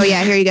 She's like, oh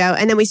yeah, here you go.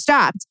 And then we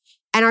stopped.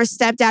 And our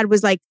stepdad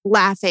was like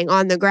laughing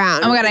on the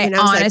ground. Oh my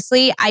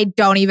God, I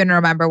don't even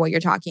remember what you're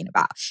talking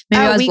about.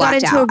 Maybe I was we got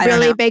into a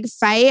really big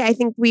fight. I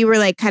think we were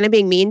like kind of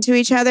being mean to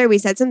each other. We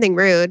said something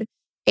rude.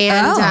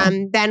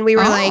 And then we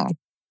were like,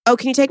 oh,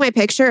 can you take my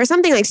picture? Or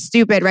something like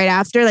stupid right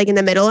after, like in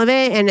the middle of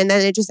it. And then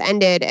it just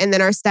ended. And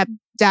then our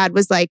stepdad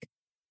was like,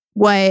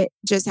 what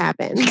just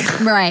happened?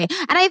 Right.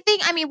 And I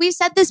think, we've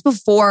said this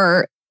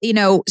before,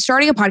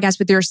 starting a podcast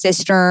with your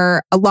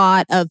sister, a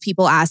lot of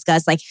people ask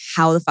us like,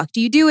 how the fuck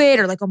do you do it?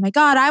 Or like, oh my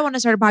God, I want to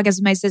start a podcast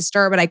with my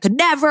sister, but I could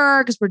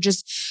never because we're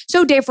just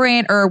so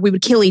different or we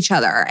would kill each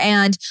other.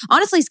 And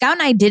honestly, Scout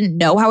and I didn't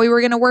know how we were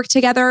going to work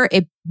together.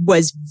 It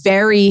was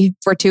very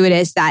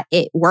fortuitous that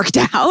it worked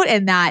out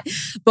and that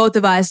both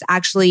of us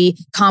actually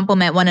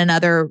complement one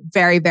another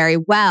very, very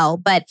well.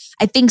 But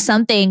I think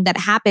something that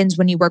happens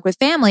when you work with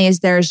family is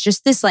there's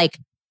just this like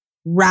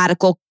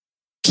radical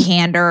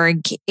candor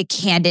and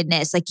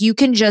candidness. Like you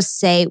can just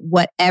say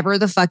whatever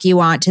the fuck you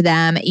want to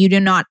them. You do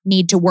not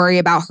need to worry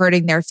about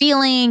hurting their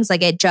feelings.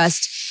 Like it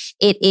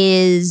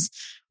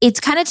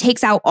kind of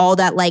takes out all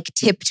that like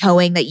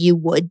tiptoeing that you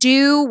would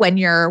do when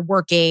you're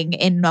working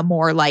in a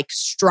more like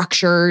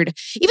structured,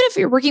 even if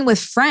you're working with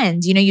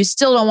friends, you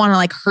still don't want to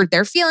like hurt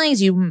their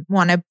feelings. You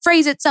want to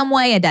phrase it some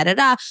way and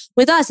da-da-da.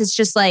 With us, it's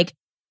just like,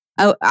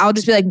 oh, I'll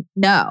just be like,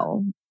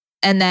 no.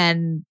 And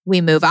then we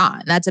move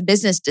on. That's a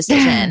business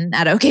decision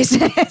at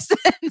OKSIS.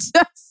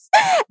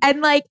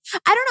 And like,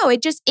 I don't know,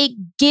 it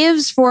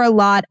gives for a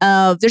lot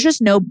of, there's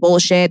just no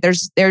bullshit.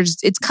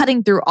 It's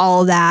cutting through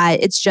all that.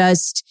 It's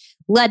just,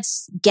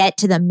 let's get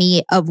to the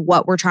meat of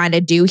what we're trying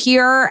to do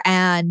here.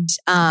 And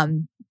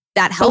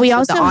that helps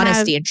with the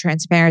honesty and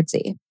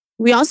transparency.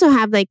 We also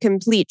have like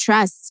complete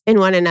trust in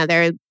one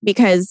another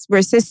because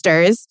we're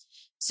sisters.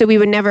 So we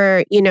would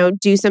never,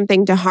 do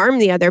something to harm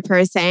the other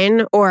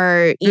person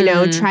or,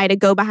 try to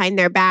go behind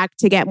their back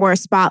to get more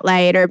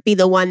spotlight or be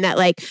the one that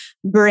like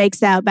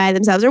breaks out by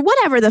themselves or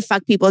whatever the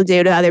fuck people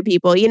do to other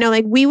people.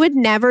 Like we would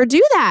never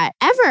do that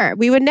ever.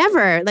 We would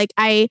never. Like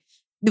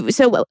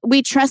so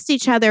we trust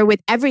each other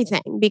with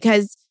everything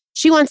because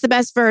she wants the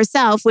best for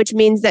herself, which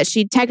means that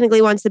she technically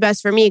wants the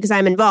best for me because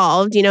I'm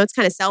involved. You know, it's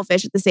kind of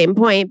selfish at the same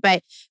point,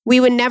 but we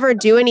would never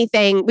do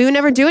anything. We would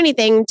never do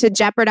anything to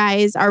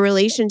jeopardize our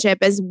relationship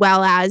as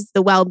well as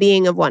the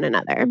well-being of one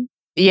another.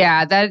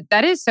 Yeah,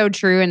 that is so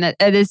true. And that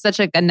it is such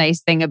like a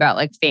nice thing about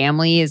like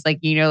family is like,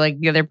 you know, like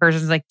the other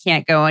person's like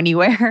can't go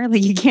anywhere.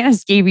 Like you can't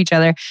escape each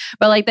other.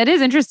 But like that is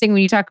interesting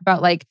when you talk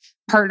about like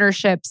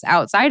partnerships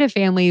outside of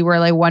family where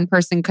like one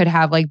person could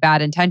have like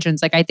bad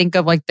intentions. Like I think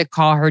of like the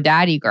Call Her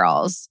Daddy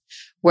girls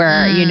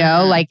where, you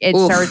know, like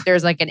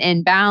there's like an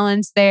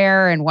imbalance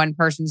there and one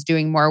person's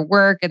doing more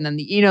work. And then,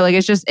 you know, like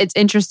it's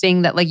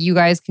interesting that like you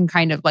guys can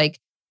kind of like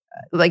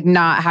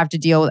not have to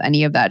deal with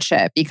any of that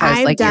shit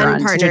because like you're on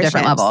such a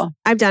different level.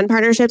 I've done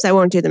partnerships. I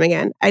won't do them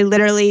again. I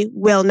literally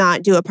will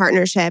not do a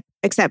partnership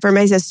except for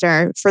my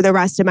sister for the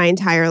rest of my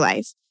entire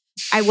life.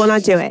 I will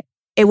not do it.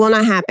 It will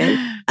not happen.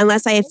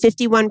 Unless I have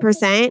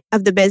 51%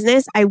 of the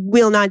business, I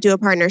will not do a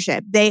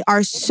partnership. They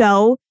are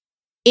so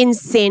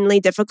insanely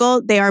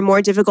difficult. They are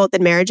more difficult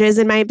than marriages,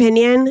 in my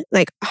opinion.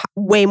 Like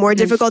way more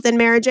difficult than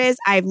marriages.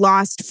 I've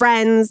lost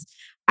friends.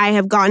 I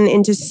have gotten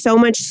into so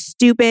much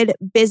stupid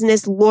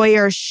business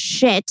lawyer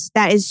shit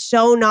that is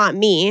so not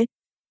me.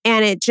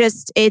 And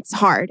it's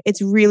hard.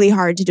 It's really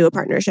hard to do a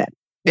partnership.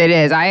 It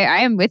is. I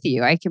am with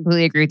you. I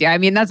completely agree with you. I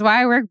mean, that's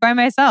why I work by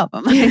myself.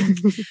 I'm like,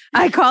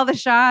 I call the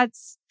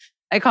shots.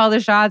 If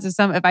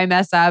I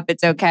mess up,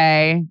 it's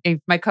okay. If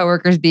my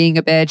coworker's being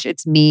a bitch,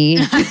 it's me.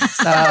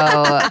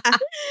 So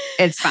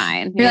it's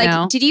fine. You're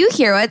like, did you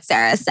hear what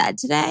Sarah said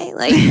today?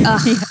 Like, yeah.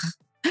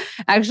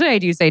 Actually, I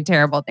do say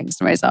terrible things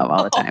to myself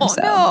all the time.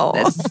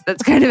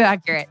 That's kind of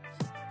accurate.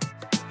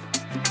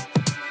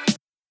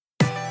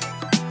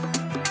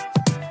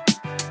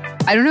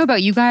 I don't know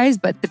about you guys,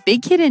 but the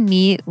big kid in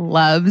me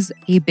loves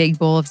a big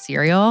bowl of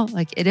cereal.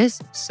 Like it is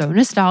so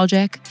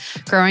nostalgic.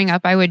 Growing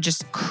up, I would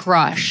just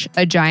crush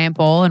a giant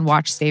bowl and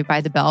watch Saved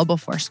by the Bell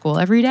before school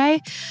every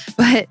day.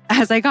 But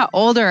as I got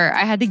older,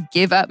 I had to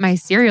give up my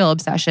cereal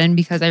obsession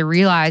because I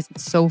realized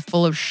it's so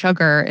full of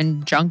sugar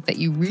and junk that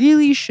you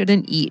really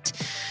shouldn't eat.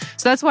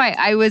 So that's why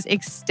I was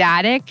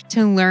ecstatic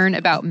to learn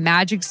about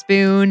Magic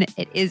Spoon.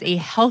 It is a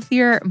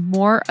healthier,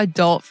 more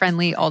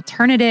adult-friendly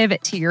alternative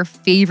to your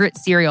favorite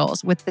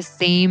cereals with the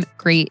same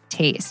great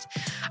taste.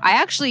 I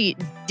actually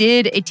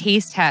did a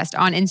taste test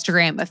on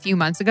Instagram a few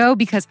months ago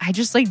because I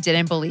just like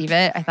didn't believe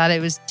it. I thought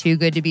it was too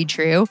good to be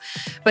true.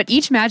 But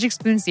each Magic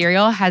Spoon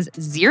cereal has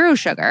 0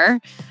 sugar,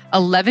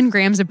 11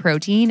 grams of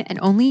protein, and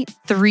only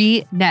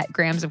 3 net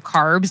grams of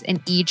carbs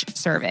in each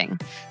serving.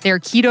 They're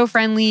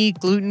keto-friendly,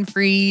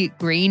 gluten-free,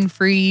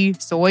 grain-free,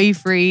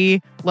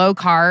 soy-free,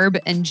 low-carb,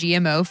 and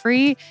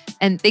GMO-free.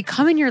 And they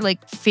come in your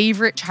like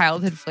favorite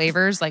childhood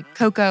flavors like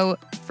cocoa,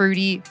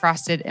 fruity,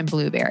 frosted, and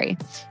blueberry.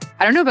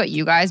 I don't know about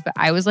you guys, but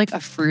I was like a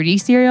fruity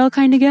cereal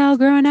kind of gal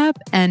growing up,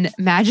 and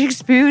Magic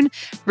Spoon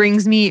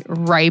brings me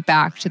right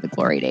back to the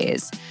glory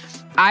days.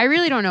 I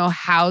really don't know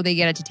how they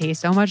get it to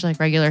taste so much like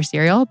regular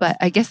cereal, but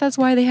I guess that's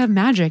why they have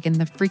magic in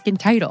the freaking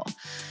title.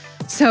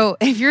 So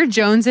if you're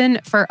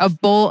jonesing for a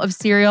bowl of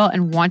cereal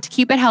and want to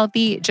keep it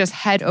healthy, just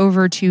head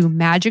over to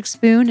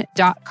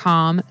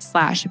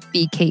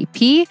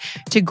magicspoon.com/BKP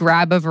to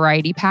grab a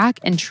variety pack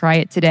and try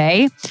it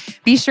today.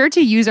 Be sure to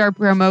use our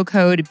promo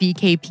code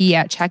BKP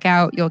at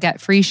checkout. You'll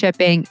get free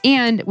shipping.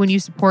 And when you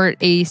support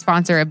a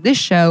sponsor of this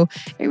show,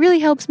 it really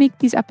helps make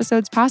these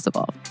episodes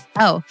possible.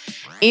 Oh,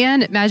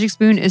 and Magic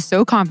Spoon is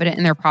so confident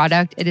in their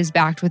product. It is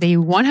backed with a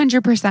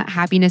 100%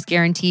 happiness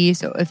guarantee.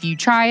 So if you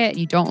try it and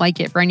you don't like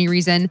it for any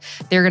reason,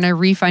 they're going to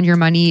refund your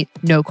money,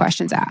 no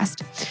questions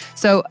asked.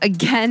 So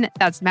again,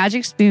 that's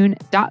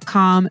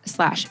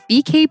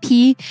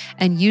magicspoon.com/BKP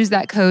and use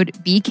that code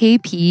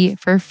BKP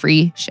for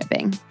free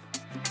shipping.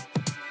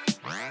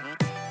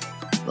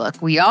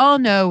 Look, we all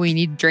know we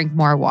need to drink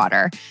more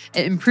water.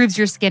 It improves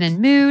your skin and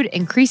mood,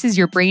 increases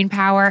your brain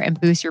power, and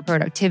boosts your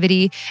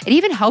productivity. It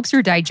even helps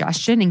your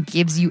digestion and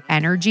gives you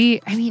energy.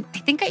 I mean, I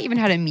think I even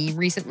had a meme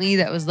recently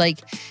that was like,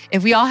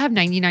 if we all have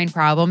 99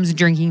 problems,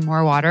 drinking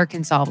more water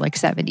can solve like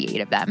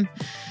 78 of them.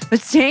 But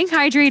staying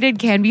hydrated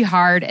can be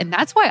hard, and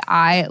that's why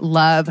I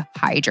love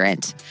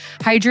Hydrant.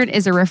 Hydrant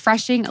is a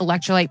refreshing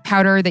electrolyte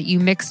powder that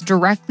you mix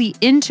directly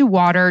into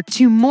water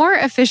to more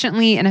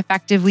efficiently and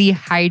effectively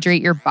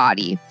hydrate your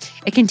body.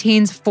 It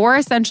contains 4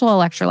 essential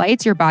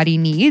electrolytes your body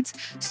needs: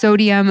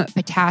 sodium,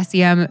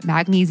 potassium,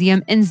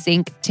 magnesium, and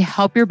zinc to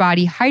help your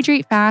body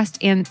hydrate fast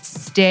and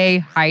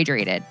stay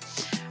hydrated.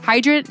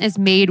 Hydrant is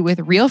made with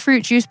real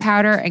fruit juice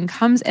powder and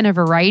comes in a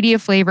variety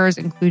of flavors,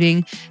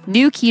 including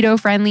new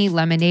keto-friendly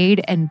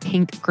lemonade and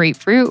pink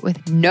grapefruit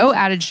with no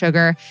added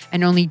sugar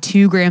and only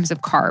 2 grams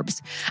of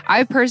carbs.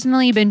 I've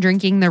personally been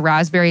drinking the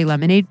raspberry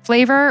lemonade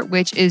flavor,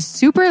 which is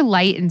super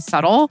light and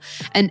subtle.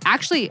 And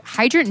actually,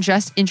 Hydrant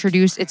just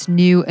introduced its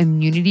new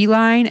immunity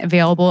line,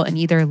 available in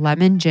either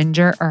lemon,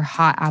 ginger, or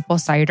hot apple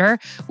cider,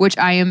 which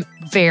I am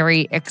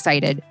very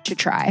excited to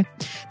try.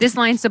 This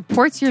line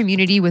supports your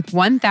immunity with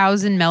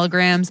 1,000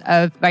 milligrams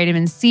of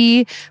vitamin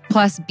C,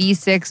 plus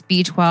B6,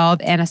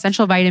 B12, and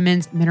essential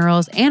vitamins,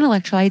 minerals, and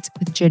electrolytes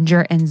with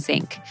ginger and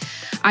zinc.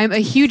 I'm a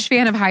huge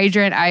fan of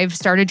Hydrant. I've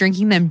started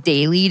drinking them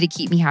daily to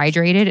keep me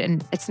hydrated.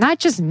 And it's not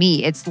just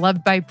me. It's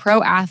loved by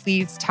pro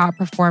athletes, top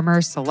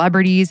performers,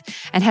 celebrities,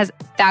 and has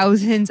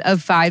thousands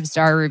of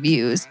 5-star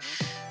reviews.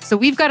 So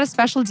we've got a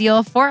special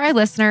deal for our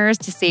listeners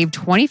to save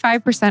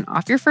 25%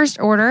 off your first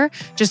order.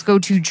 Just go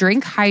to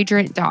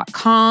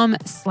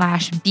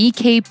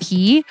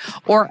drinkhydrant.com/BKP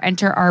or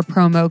enter our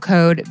promo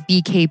code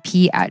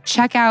BKP at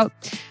checkout.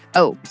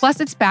 Oh, plus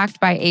it's backed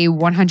by a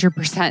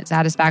 100%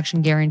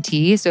 satisfaction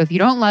guarantee. So if you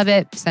don't love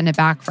it, send it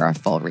back for a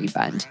full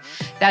refund.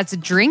 That's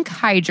Drink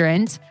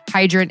Hydrant.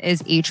 Hydrant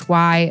is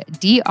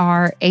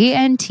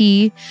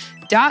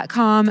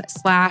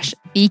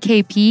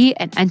hydrant.com/BKP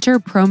and enter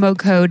promo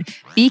code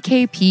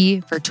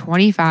BKP for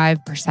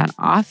 25%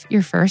 off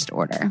your first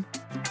order.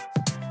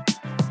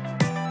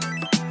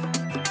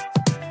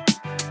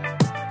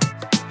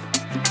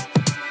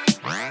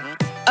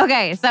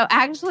 Okay, so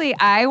actually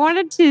I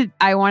wanted to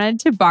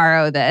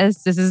borrow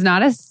this. This is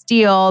not a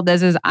steal.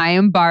 I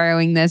am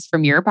borrowing this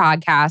from your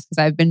podcast because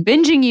I've been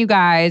binging you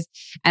guys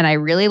and I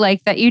really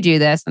like that you do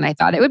this. And I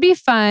thought it would be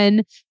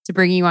fun to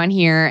bring you on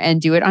here and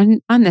do it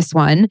on this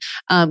one.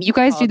 You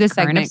guys do this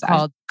segment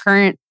called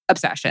Current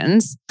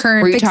Obsessions.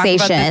 Current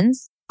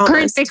Fixations.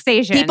 Current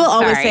Fixations. People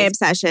always say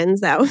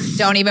obsessions though.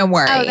 Don't even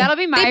worry. Oh, that'll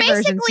be my version. They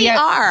basically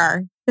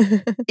are.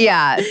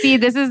 Yeah. See,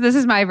 this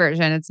is my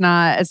version. It's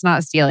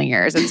not stealing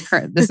yours. It's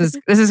current. This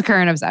is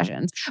Current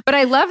Obsessions. But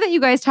I love that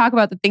you guys talk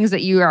about the things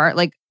that you are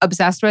like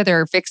obsessed with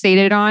or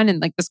fixated on in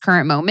like this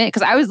current moment.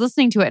 Because I was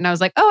listening to it and I was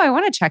like, oh, I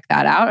want to check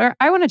that out, or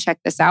I want to check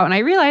this out. And I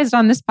realized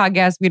on this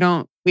podcast we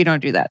don't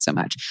do that so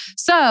much.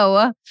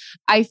 So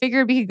I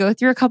figured we could go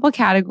through a couple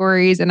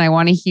categories, and I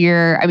want to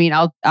hear. I mean,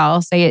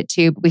 I'll say it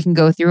too, but we can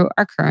go through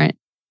our current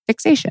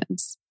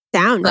fixations.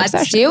 Down.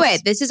 Let's do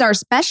it. This is our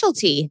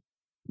specialty.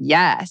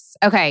 Yes.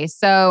 Okay.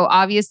 So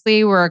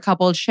obviously we're a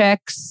couple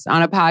chicks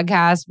on a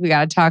podcast. We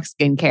got to talk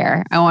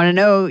skincare. I want to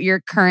know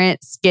your current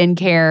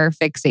skincare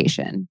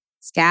fixation.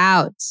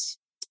 Scout.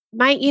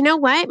 You know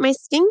what? My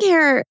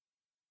skincare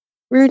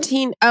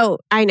routine. Oh,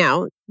 I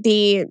know.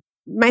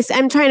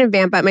 I'm trying to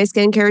vamp up my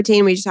skincare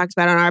routine. We just talked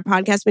about it on our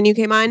podcast when you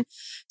came on.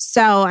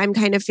 So I'm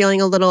kind of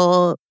feeling a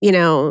little,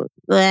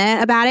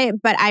 bleh about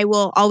it, but I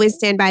will always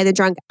stand by the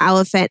Drunk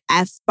Elephant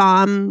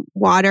F-Bomb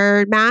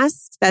water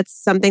mask. That's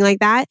something like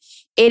that.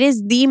 It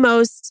is the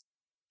most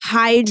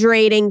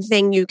hydrating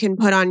thing you can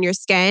put on your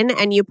skin,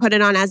 and you put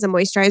it on as a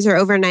moisturizer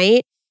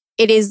overnight.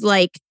 It is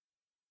like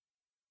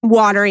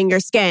watering your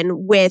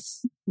skin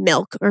with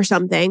milk or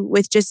something,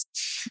 with just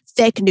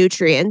thick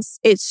nutrients.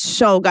 It's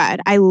so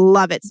good. I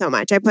love it so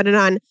much. I put it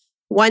on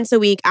once a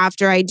week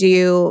after I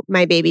do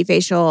my baby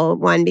facial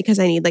one because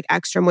I need like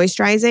extra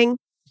moisturizing.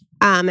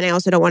 And I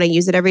also don't want to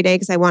use it every day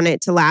because I want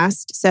it to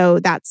last. So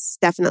that's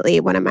definitely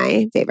one of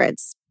my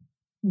favorites.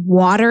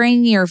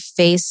 Watering your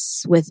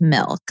face with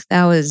milk.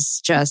 That was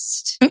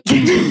just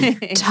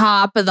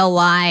top of the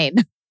line.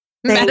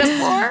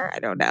 Metaphor? I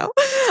don't know.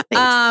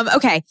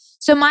 Okay.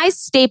 So my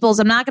staples,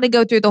 I'm not going to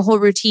go through the whole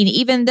routine,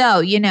 even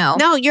though,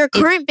 No, your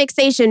current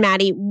fixation,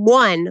 Maddie.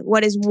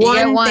 What is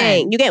one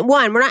thing? You get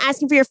one. We're not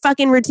asking for your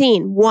fucking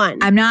routine. One.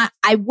 I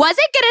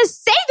wasn't going to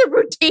say the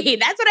routine.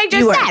 That's what I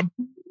just said.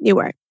 You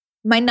were.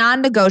 My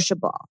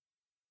non-negotiable.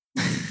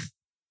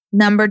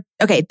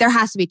 Okay, there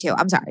has to be two.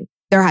 I'm sorry.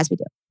 There has to be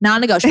two.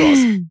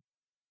 Non-negotiables.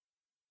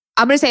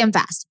 I'm going to say them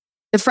fast.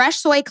 The Fresh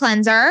Soy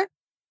Cleanser.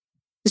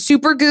 The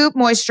Supergoop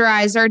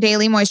moisturizer,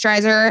 daily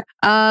moisturizer.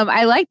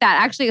 I like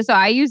that. Actually, so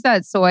I use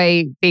that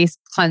soy-based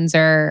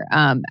cleanser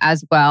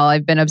as well.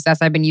 I've been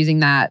obsessed. I've been using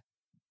that.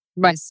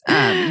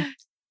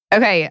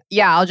 Okay,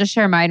 yeah, I'll just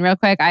share mine real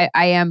quick. I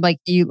am like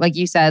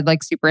you said,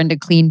 like super into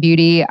clean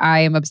beauty. I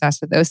am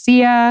obsessed with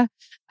Osea.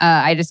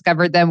 I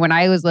discovered them when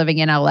I was living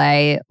in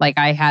LA. Like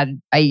I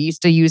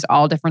used to use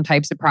all different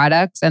types of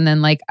products, and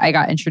then like I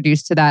got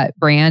introduced to that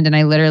brand, and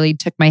I literally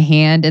took my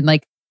hand and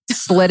like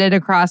slid it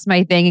across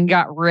my thing and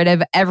got rid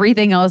of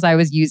everything else I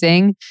was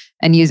using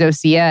and use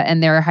Osea.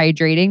 And their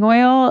hydrating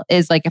oil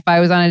is like, if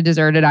I was on a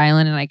deserted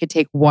island and I could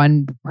take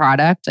one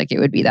product, like it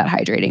would be that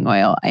hydrating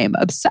oil. I am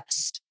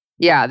obsessed.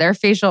 Yeah, their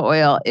facial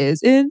oil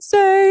is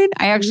insane.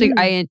 I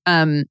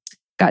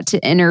got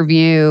to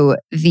interview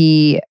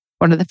the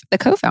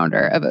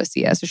co-founder of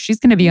Osea. So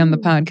she's going to be on the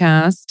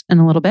podcast in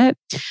a little bit.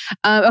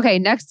 Okay,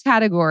 next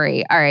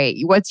category. All right,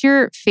 what's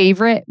your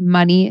favorite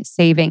money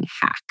saving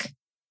hack?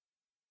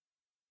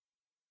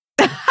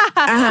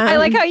 I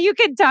like how you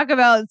can talk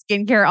about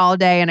skincare all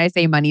day and I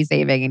say money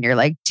saving and you're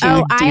like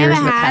two deers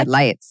with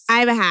headlights. I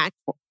have a hack.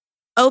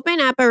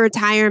 Open up a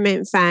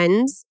retirement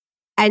fund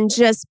and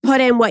just put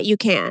in what you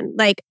can.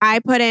 Like I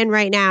put in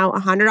right now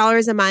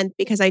 $100 a month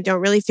because I don't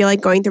really feel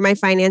like going through my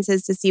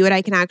finances to see what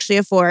I can actually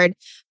afford.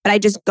 But I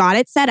just got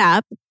it set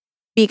up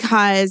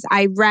because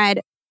I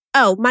read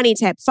Oh, money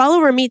tip. Follow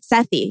Ramit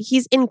Sethi.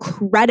 He's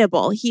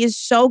incredible. He is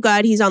so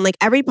good. He's on like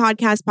every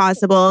podcast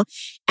possible.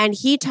 And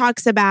he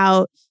talks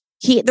about,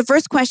 the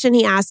first question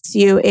he asks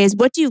you is,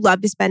 what do you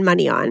love to spend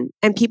money on?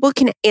 And people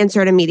can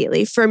answer it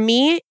immediately. For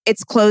me,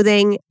 it's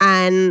clothing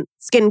and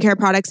skincare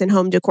products and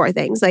home decor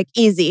things, like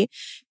easy.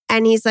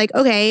 And he's like,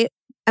 okay,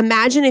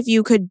 imagine if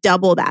you could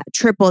double that,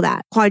 triple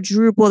that,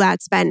 quadruple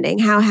that spending.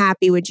 How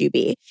happy would you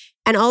be?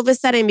 And all of a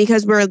sudden,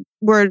 because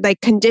we're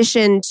like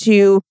conditioned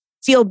to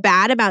feel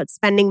bad about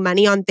spending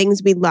money on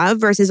things we love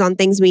versus on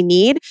things we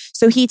need.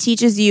 So he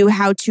teaches you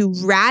how to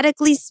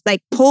radically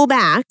like pull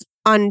back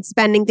on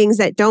spending things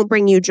that don't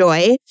bring you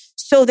joy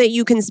so that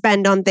you can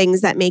spend on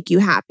things that make you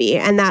happy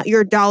and that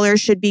your dollar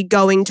should be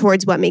going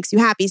towards what makes you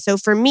happy. So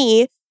for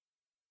me,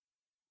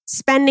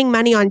 spending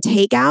money on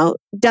takeout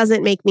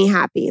doesn't make me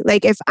happy.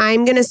 Like if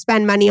I'm going to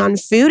spend money on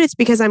food, it's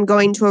because I'm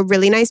going to a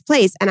really nice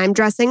place and I'm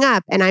dressing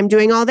up and I'm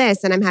doing all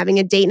this and I'm having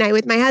a date night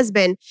with my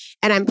husband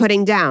and I'm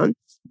putting down.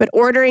 But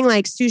ordering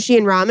like sushi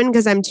and ramen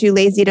because I'm too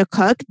lazy to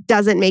cook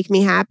doesn't make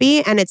me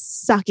happy and it's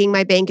sucking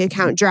my bank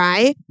account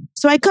dry.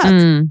 So I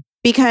cook.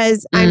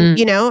 Because I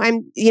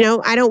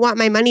don't want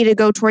my money to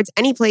go towards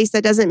any place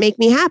that doesn't make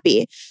me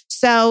happy.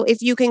 So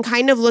if you can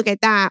kind of look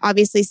at that,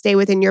 obviously stay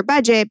within your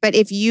budget. But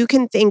if you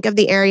can think of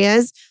the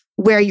areas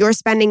where you're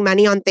spending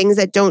money on things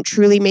that don't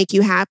truly make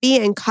you happy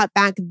and cut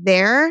back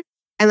there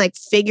and like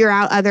figure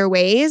out other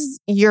ways,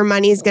 your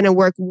money is going to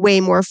work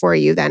way more for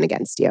you than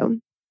against you.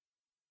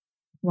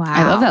 Wow.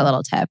 I love that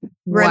little tip.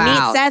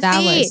 Ramit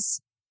Sethi.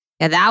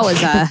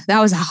 That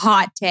was a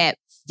hot tip.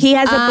 He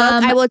has a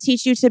book, I Will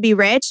Teach You to Be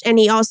Rich. And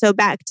he also,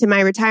 back to my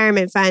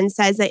retirement fund,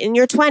 says that in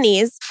your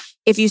 20s,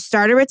 if you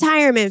start a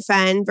retirement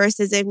fund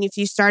versus if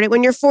you start it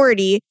when you're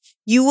 40,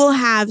 you will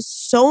have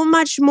so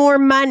much more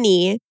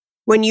money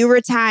when you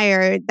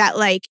retire that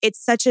like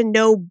it's such a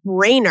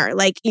no-brainer.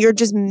 Like you're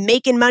just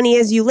making money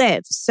as you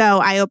live. So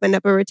I opened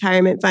up a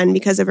retirement fund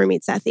because of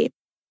Ramit Sethi.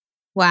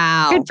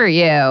 Wow. Good for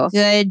you.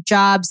 Good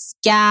job,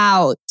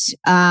 Scout.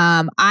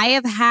 I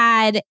have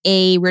had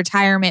a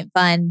retirement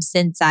fund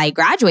since I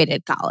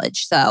graduated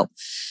college. So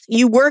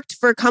you worked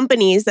for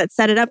companies that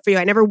set it up for you.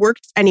 I never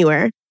worked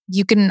anywhere.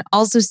 You can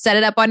also set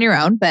it up on your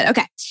own, but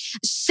okay.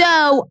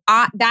 So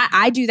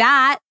I do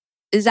that.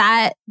 Is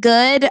that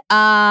good?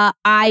 I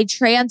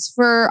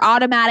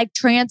automatic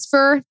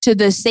transfer to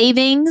the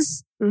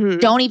savings. Mm-hmm.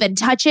 Don't even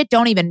touch it.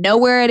 Don't even know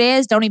where it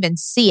is. Don't even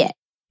see it.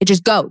 It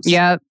just goes.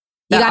 Yep.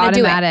 You got to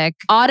do it.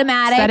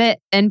 Automatic. Set it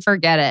and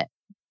forget it.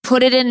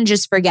 Put it in and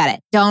just forget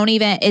it. Don't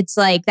even, it's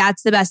like,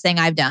 that's the best thing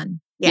I've done.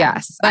 Yeah.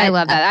 Yes. I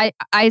love that.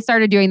 I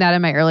started doing that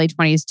in my early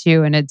 20s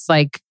too. And it's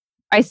like,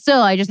 I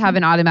just have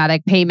an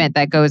automatic payment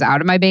that goes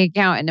out of my bank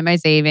account into my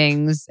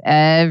savings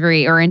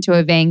or into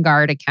a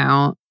Vanguard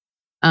account.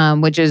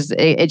 Which is,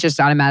 it just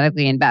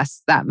automatically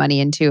invests that money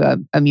into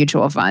a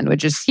mutual fund,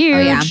 which is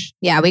huge. Oh,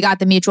 yeah. We got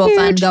the mutual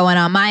fund going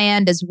on my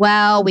end as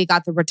well. We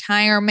got the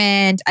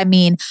retirement. I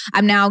mean,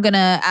 I'm now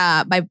gonna,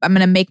 I'm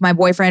gonna make my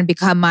boyfriend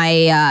become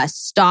my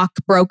stock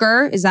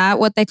broker. Is that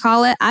what they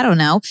call it? I don't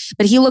know.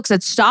 But he looks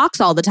at stocks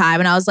all the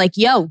time. And I was like,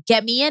 yo,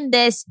 get me in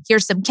this.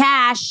 Here's some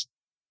cash.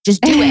 Just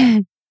do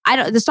it.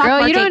 The stock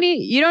market.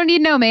 You don't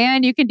need no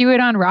man. You can do it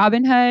on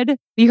Robinhood.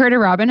 You heard of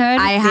Robinhood?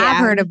 I have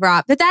heard of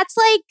Rob, but that's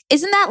like,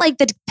 isn't that like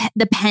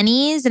the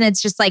pennies and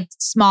it's just like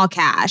small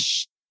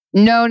cash?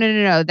 No.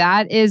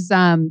 That is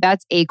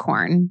that's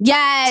Acorn.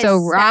 Yes. So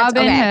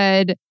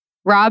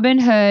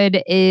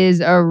Robinhood is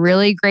a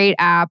really great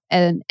app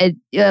and it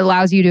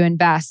allows you to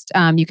invest.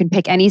 You can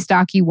pick any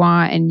stock you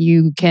want and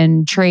you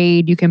can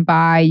trade, you can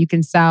buy, you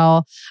can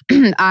sell.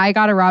 I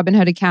got a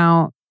Robinhood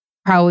account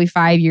probably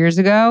 5 years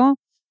ago.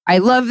 I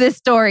love this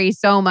story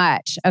so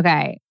much.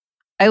 Okay.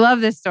 I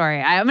love this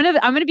story. I'm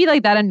gonna be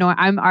like that annoying.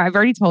 I've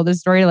already told this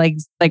story like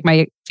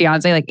my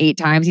fiance like 8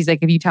 times. He's like,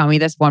 if you tell me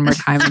this one more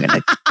time, I'm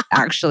gonna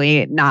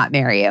actually not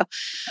marry you.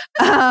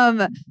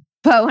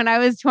 But when I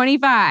was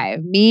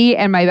 25, me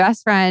and my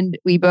best friend,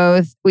 we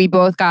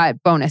both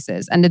got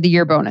bonuses, end of the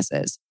year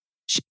bonuses,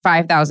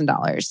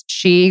 $5,000.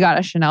 She got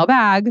a Chanel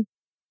bag,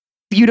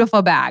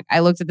 beautiful bag.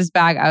 I looked at this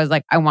bag. I was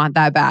like, I want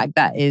that bag.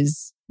 That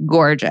is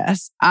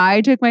gorgeous.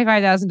 I took my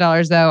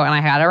 $5,000 though, and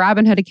I had a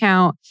Robinhood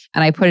account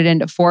and I put it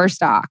into 4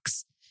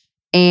 stocks.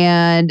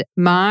 And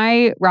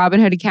my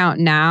Robinhood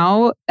account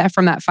now,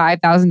 from that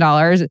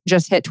 $5,000,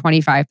 just hit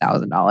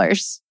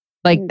 $25,000.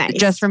 Like nice.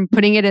 Just from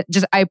putting it,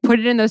 I put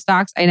it in those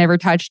stocks. I never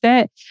touched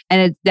it,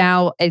 and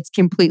it's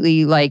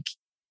completely like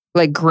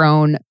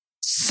grown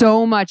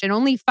so much in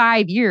only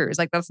 5 years.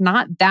 Like that's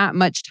not that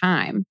much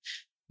time.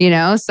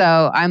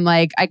 So I'm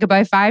like, I could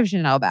buy 5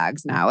 Chanel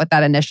bags now with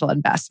that initial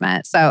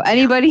investment. So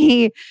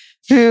anybody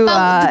who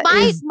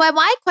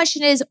my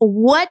question is,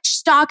 what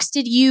stocks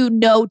did you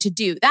know to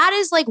do? That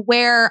is like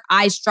where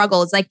I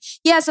struggle. It's like,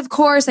 yes, of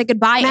course, I could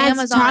buy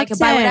Amazon, I could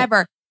buy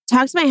whatever.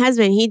 Talk to my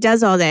husband. He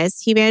does all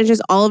this. He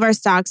manages all of our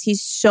stocks.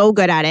 He's so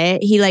good at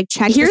it. He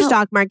checks the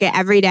stock market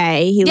every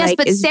day.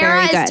 But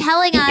Sarah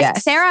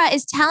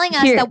is telling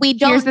us that we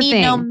don't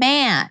need no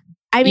man.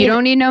 I mean, you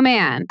don't need no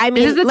man. I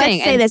mean, this is the let's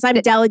thing. say this. I'm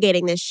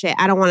delegating this shit.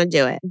 I don't want to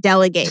do it.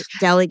 Delegate.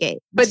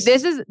 But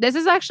this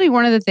is actually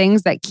one of the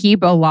things that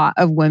keep a lot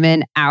of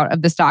women out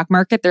of the stock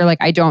market. They're like,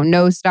 I don't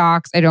know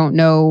stocks. I don't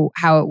know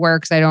how it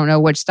works. I don't know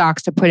which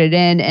stocks to put it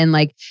in. And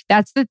like,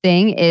 that's the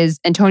thing is,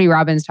 and Tony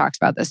Robbins talks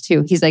about this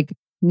too. He's like,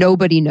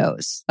 nobody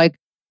knows. Like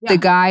the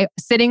guy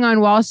sitting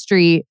on Wall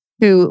Street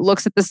who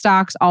looks at the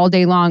stocks all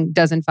day long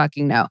doesn't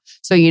fucking know.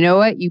 So you know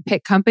what? You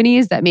pick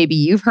companies that maybe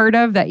you've heard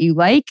of that you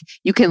like.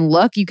 You can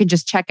look, you can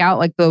just check out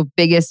like the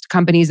biggest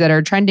companies that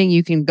are trending.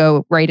 You can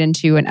go right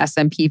into an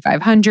S&P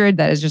 500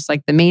 that is just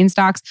like the main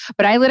stocks.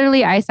 But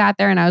I sat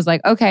there and I was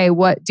like, okay,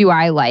 what do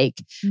I like?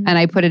 Mm-hmm. And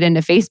I put it into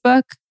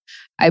Facebook.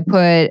 I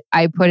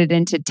put it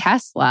into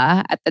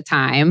Tesla at the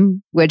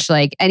time, which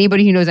like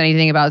anybody who knows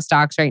anything about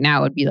stocks right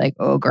now would be like,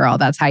 oh girl,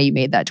 that's how you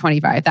made that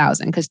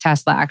 25,000 because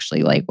Tesla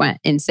actually like went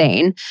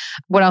insane.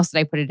 What else did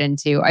I put it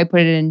into? I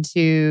put it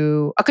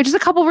into just a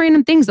couple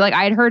random things like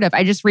I had heard of.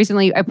 I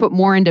put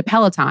more into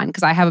Peloton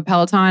because I have a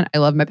Peloton. I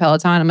love my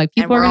Peloton. I'm like,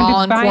 people are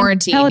all in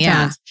quarantine.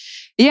 Pelotons.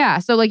 Yeah.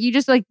 So like you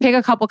just like pick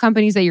a couple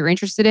companies that you're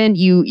interested in.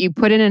 You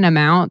put in an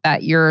amount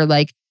that you're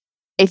like,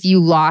 if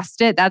you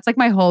lost it, that's like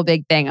my whole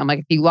big thing. I'm like,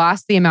 if you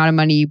lost the amount of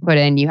money you put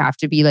in, you have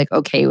to be like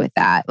okay with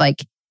that.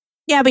 Like,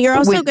 yeah, but you're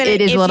also gonna.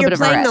 If you're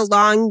playing the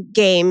long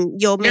game,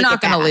 you're not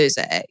going to lose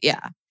it. Yeah,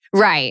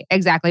 right,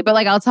 exactly. But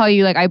like, I'll tell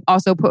you, like, I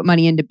also put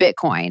money into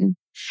Bitcoin,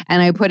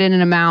 and I put in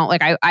an amount.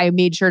 Like, I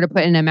made sure to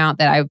put in an amount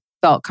that I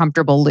felt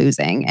comfortable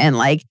losing, and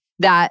like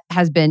that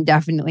has been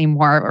definitely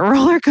more of a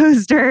roller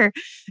coaster.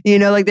 You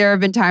know, like there have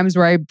been times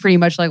where I pretty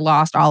much like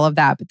lost all of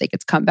that, but they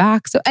could come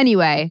back. So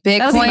anyway,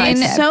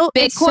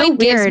 Bitcoin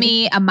gives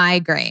me a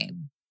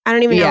migraine. I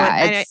don't even know.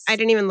 I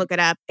didn't even look it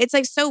up. It's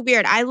like so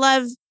weird. I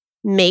love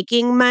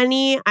making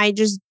money. I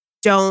just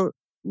don't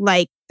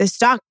like the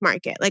stock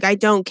market. Like I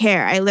don't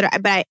care.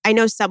 But I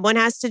know someone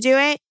has to do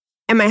it,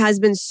 and my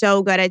husband's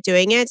so good at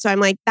doing it. So I'm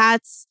like,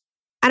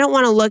 I don't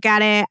want to look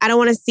at it. I don't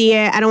want to see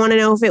it. I don't want to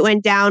know if it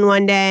went down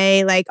one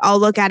day. Like I'll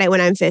look at it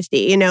when I'm 50,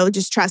 you know,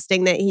 just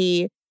trusting that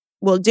he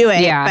will do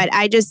it. Yeah. But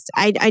I just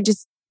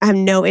have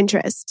no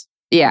interest.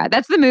 Yeah.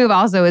 That's the move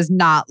also is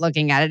not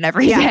looking at it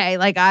every day.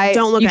 Like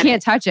you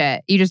can't touch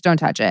it. You just don't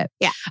touch it.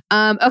 Yeah.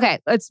 Okay.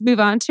 Let's move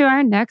on to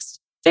our next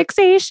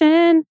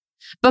fixation.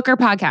 Book or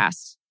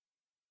podcast?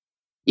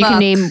 You can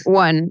name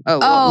one.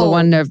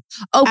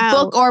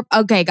 Book or,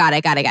 okay. Got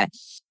it.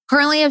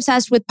 Currently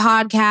obsessed with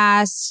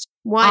podcast.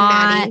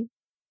 Maddie.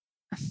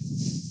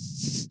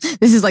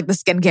 This is like the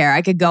skincare.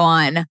 I could go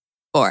on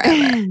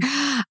forever.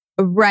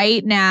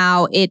 Right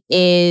now, it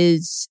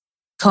is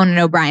Conan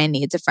O'Brien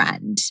Needs a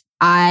Friend.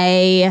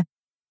 I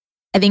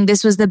think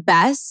this was the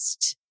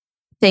best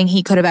thing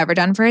he could have ever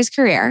done for his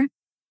career.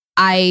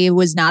 I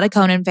was not a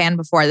Conan fan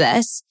before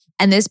this,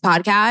 and this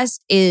podcast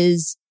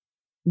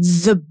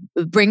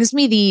brings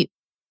me the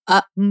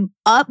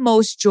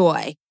utmost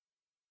joy.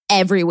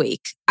 Every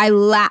week. I've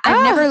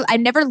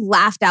never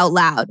laughed out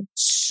loud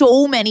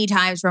so many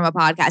times from a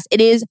podcast.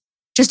 It is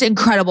just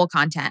incredible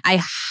content.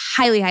 I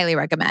highly, highly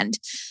recommend.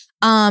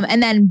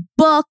 And then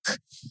book,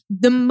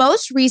 the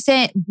most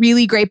recent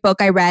really great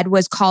book I read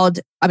was called,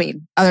 other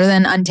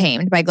than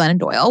Untamed by Glennon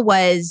Doyle,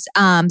 was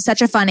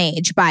Such a Fun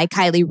Age by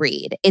Kylie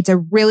Reed. It's a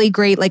really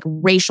great like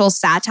racial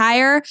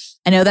satire.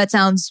 I know that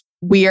sounds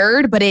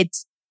weird, but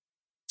it's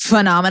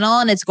phenomenal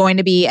and it's going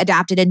to be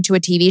adapted into a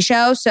TV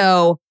show.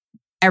 So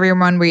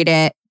everyone read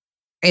it.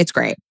 It's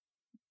great.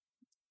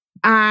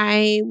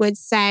 I would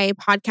say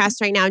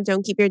podcast right now,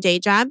 Don't Keep Your Day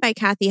Job by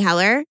Cathy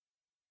Heller.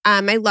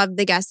 I love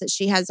the guests that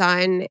she has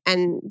on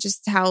and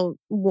just how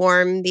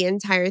warm the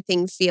entire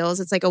thing feels.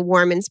 It's like a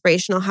warm,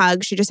 inspirational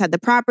hug. She just had the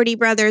Property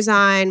Brothers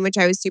on, which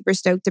I was super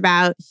stoked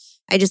about.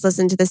 I just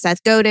listened to the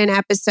Seth Godin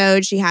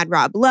episode. She had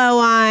Rob Lowe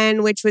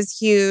on, which was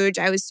huge.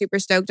 I was super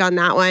stoked on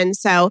that one.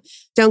 So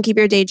Don't Keep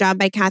Your Day Job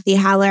by Cathy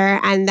Heller.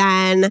 And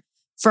then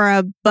for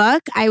a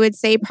book, I would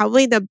say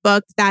probably the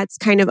book that's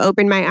kind of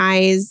opened my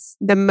eyes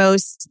the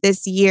most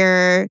this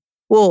year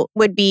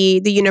would be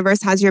The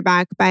Universe Has Your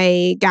Back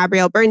by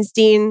Gabrielle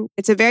Bernstein.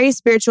 It's a very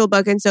spiritual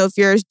book. And so if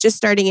you're just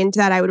starting into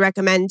that, I would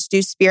recommend to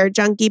do Spirit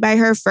Junkie by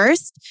her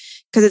first,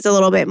 because it's a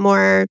little bit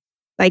more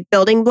like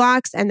building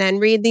blocks, and then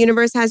read The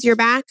Universe Has Your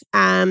Back.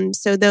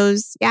 So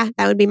those, that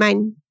would be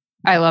mine.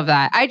 I love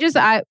that.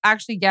 I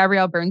actually,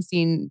 Gabrielle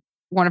Bernstein,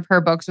 one of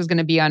her books was going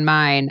to be on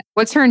mine.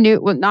 What's her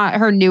not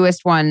her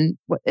newest one.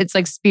 It's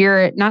like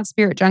not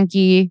Spirit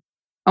Junkie.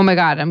 Oh my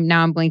God. I'm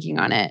blanking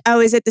on it.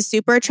 Oh, is it the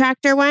Super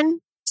Attractor one?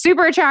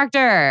 Super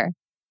Attractor.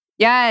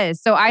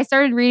 Yes. So I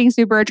started reading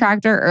Super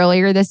Attractor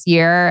earlier this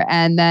year.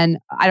 And then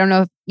I don't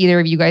know if either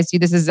of you guys do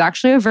this. This is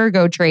actually a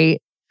Virgo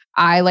trait.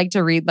 I like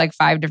to read like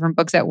 5 different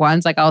books at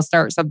once. Like I'll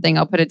start something,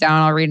 I'll put it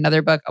down. I'll read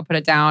another book, I'll put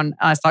it down.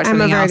 I'll start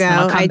something else, and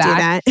I'll come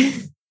back. Do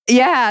that.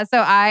 Yeah.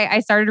 So I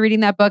started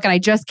reading that book and I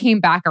just came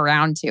back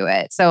around to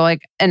it. So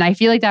like, and I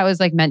feel like that was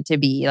like meant to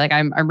be. Like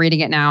I'm reading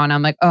it now and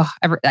I'm like, oh,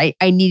 I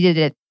needed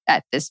it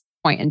at this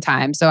point in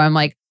time. So I'm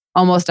like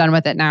almost done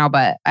with it now,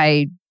 but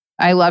I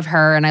love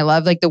her and I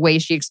love like the way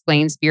she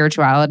explains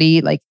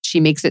spirituality. Like she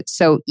makes it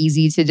so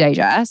easy to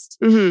digest.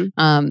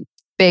 Mm-hmm.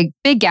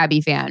 Big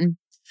Gabby fan.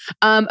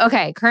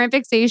 Okay, current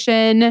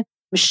fixation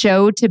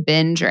show to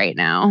binge right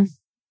now.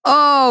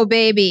 Oh,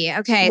 baby.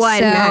 Okay,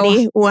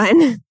 Maddie,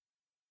 one.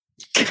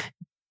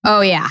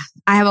 Oh yeah,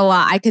 I have a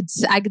lot. I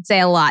could say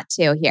a lot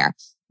too here.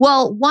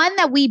 Well, one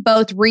that we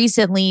both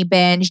recently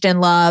binged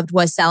and loved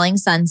was Selling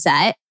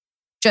Sunset.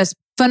 Just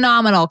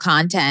phenomenal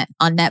content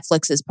on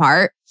Netflix's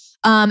part.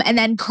 And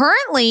then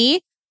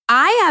currently,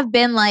 I have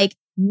been like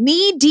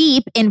knee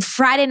deep in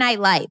Friday Night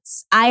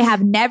Lights. I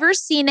have never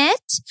seen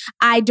it.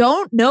 I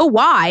don't know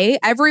why.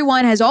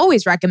 Everyone has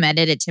always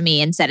recommended it to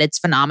me and said it's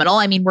phenomenal.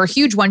 I mean, we're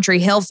huge One Tree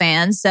Hill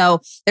fans, so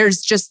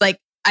there's just like,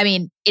 I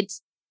mean, it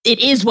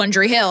is One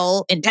Tree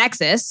Hill in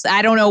Texas.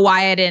 I don't know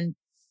why I didn't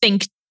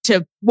think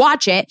to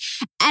watch it.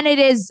 And it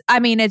is, I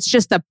mean, it's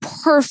just the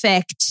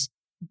perfect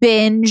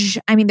binge.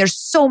 I mean, there's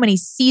so many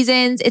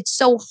seasons. It's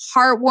so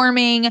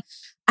heartwarming.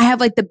 I have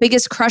like the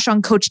biggest crush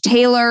on Coach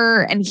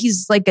Taylor, and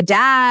he's like a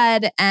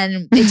dad,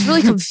 and it's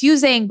really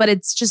confusing, but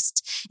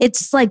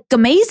it's like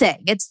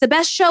amazing. It's the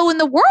best show in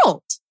the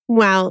world.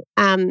 Well,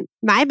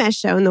 my best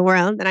show in the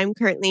world that I'm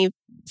currently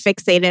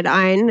fixated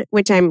on,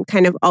 which I'm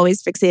kind of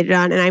always fixated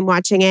on, and I'm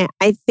watching it,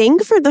 I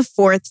think for the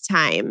fourth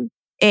time,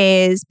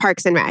 is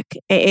Parks and Rec.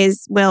 It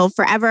will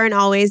forever and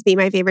always be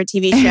my favorite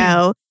TV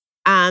show.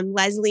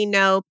 Leslie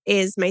Knope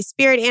is my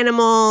spirit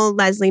animal.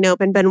 Leslie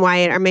Knope and Ben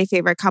Wyatt are my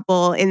favorite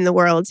couple in the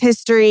world's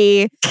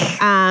history.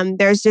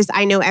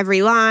 I know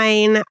every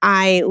line.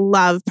 I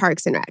love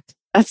Parks and Rec.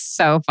 That's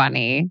so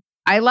funny.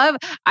 I'm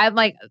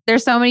like,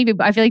 there's so many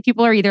people. I feel like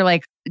people are either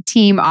like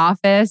team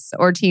Office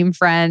or team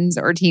Friends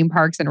or team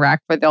Parks and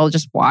Rec, but they'll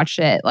just watch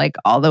it like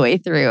all the way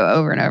through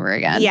over and over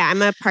again. Yeah,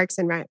 I'm a Parks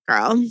and Rec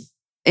girl.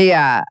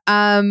 Yeah.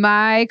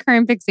 My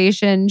current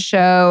fixation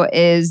show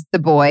is The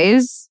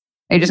Boys.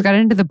 I just got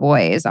into The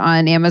Boys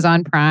on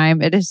Amazon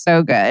Prime. It is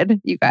so good,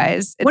 you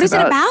guys. What is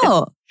it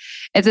about?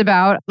 It's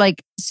about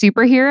like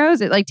superheroes.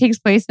 It like takes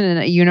place in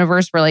a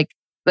universe where like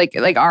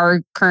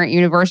our current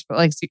universe, but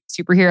like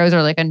superheroes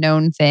are like a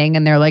known thing,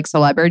 and they're like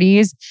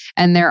celebrities,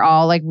 and they're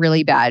all like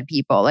really bad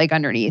people like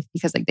underneath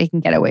because like they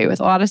can get away with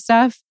a lot of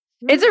stuff.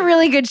 It's a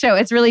really good show.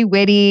 It's really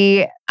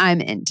witty.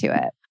 I'm into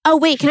it. Oh,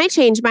 wait, can I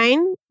change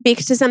mine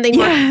to something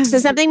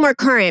more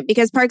current?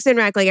 Because Parks and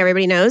Rec, like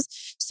everybody knows.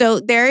 So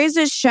there is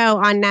a show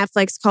on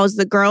Netflix called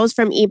The Girls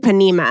from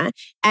Ipanema,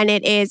 and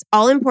it is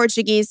all in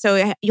Portuguese.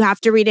 So you have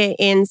to read it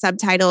in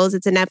subtitles.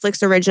 It's a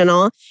Netflix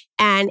original.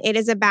 And it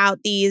is about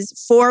these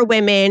 4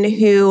 women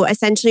who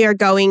essentially are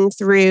going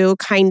through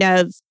kind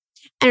of,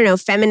 I don't know,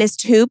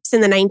 feminist hoops in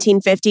the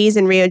 1950s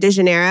in Rio de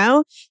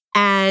Janeiro.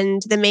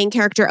 And the main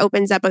character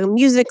opens up a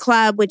music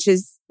club, which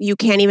is, you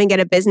can't even get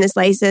a business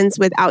license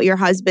without your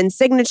husband's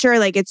signature.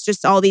 Like, it's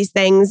just all these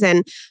things.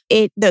 And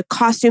the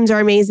costumes are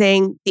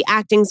amazing. The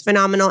acting's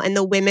phenomenal. And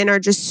the women are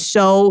just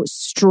so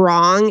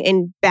strong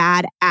and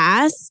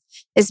badass,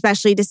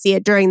 especially to see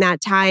it during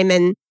that time.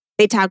 And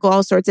they tackle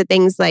all sorts of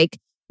things like,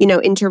 you know,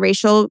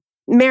 interracial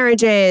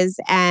marriages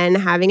and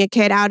having a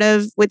kid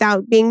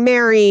without being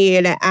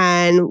married,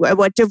 and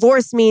what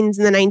divorce means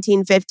in the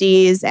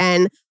 1950s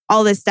and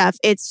all this stuff.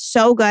 It's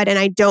so good. And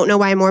I don't know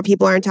why more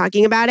people aren't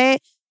talking about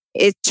it.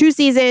 It's 2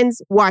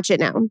 seasons. Watch it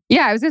now.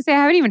 Yeah, I was going to say, I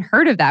haven't even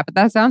heard of that, but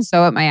that sounds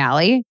so up my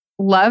alley.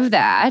 Love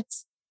that.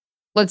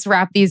 Let's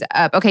wrap these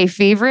up. Okay,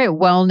 favorite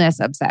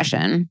wellness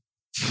obsession.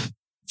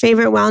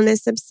 Favorite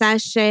wellness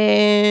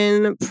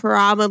obsession,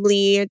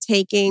 probably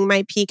taking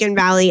my Peak and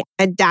Valley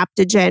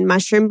adaptogen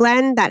mushroom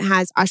blend that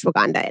has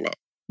ashwagandha in it.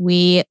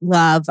 We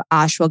love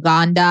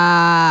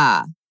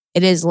ashwagandha.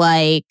 It is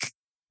like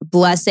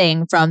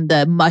blessing from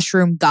the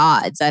mushroom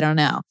gods. I don't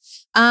know.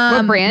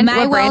 What brand?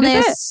 My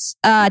wellness is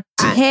it?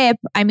 tip.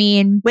 I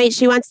mean, wait,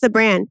 she wants the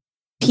brand.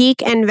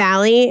 Peak and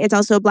Valley. It's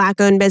also a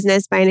Black-owned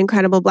business by an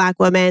incredible Black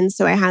woman,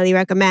 so I highly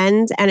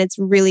recommend. And it's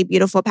really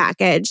beautiful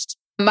packaged.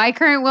 My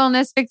current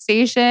wellness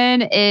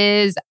fixation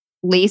is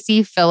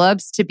Lacy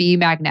Phillips to Be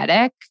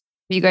Magnetic.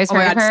 Have you guys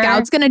heard of her?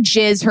 Scout's gonna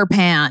jizz her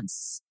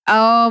pants.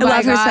 Oh my I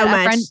love God. her so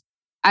much.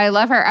 I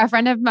love her. A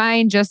friend of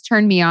mine just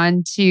turned me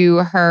on to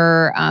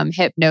her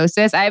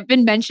hypnosis. I've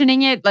been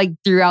mentioning it like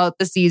throughout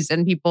the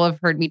season. People have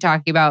heard me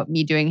talking about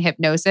me doing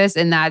hypnosis,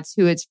 and that's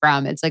who it's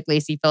from. It's like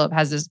Lacy Phillips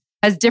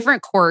has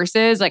different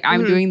courses. Like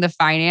I'm doing the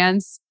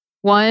finance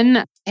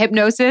one,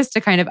 hypnosis,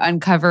 to kind of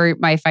uncover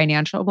my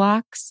financial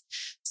blocks.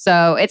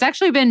 So it's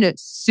actually been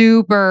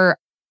super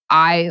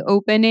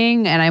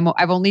eye-opening, and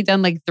I've only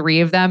done like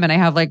 3 of them, and I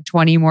have like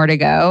 20 more to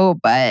go.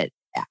 But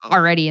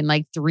already in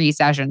like 3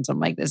 sessions, I'm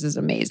like, this is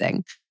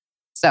amazing.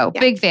 So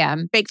yeah. Big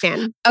fan. Big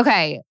fan.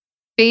 Okay.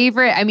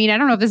 Favorite, I mean, I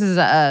don't know if this is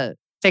a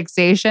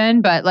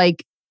fixation, but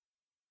like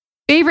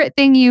favorite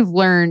thing you've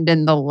learned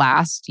in the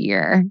last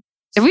year.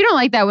 If we don't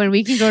like that one,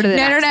 we can go to the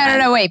next one.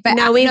 No, wait. But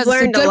no, we've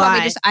learned a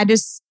lot. I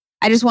just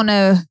want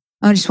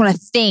to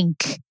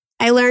think.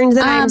 I learned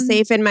that I'm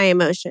safe in my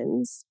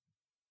emotions.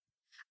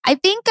 I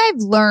think I've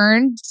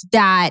learned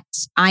that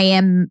I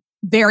am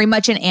very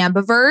much an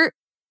ambivert.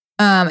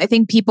 I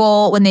think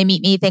people, when they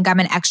meet me, think I'm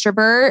an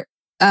extrovert,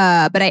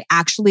 but I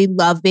actually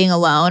love being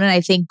alone. And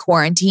I think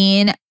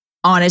quarantine,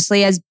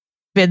 honestly, has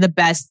been the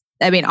best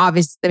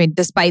obviously,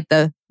 despite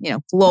the,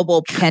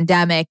 global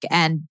pandemic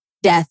and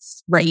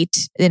death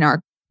rate in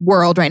our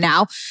world right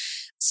now,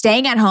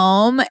 staying at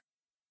home,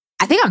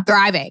 I think I'm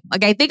thriving.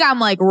 Like, I think I'm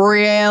like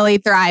really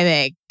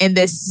thriving in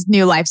this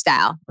new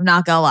lifestyle. I'm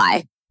not gonna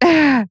lie.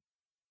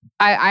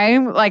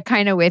 I'm like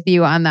kind of with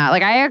you on that.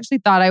 Like, I actually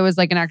thought I was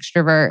like an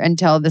extrovert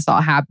until this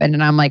all happened.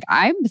 And I'm like,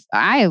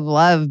 I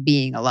love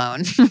being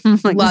alone.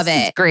 Like, love this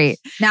it. is great.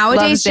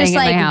 Nowadays, just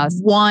like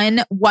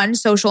one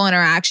social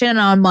interaction. And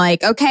I'm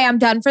like, okay, I'm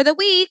done for the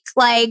week.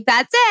 Like,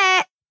 that's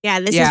it. Yeah,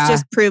 this has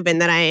just proven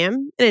that I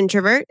am an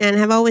introvert and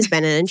have always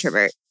been an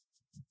introvert.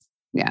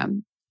 Yeah.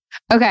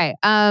 Okay.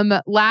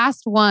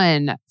 Last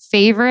one.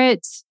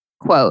 Favorite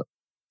quote.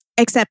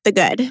 Accept the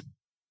good.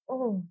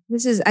 Oh,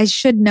 I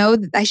should know.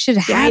 I should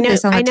have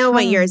this on the I know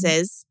what tongue. yours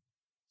is.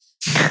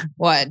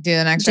 What? Do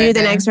the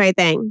next right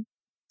thing.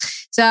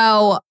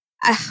 So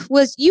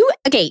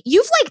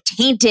you've like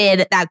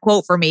tainted that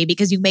quote for me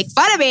because you make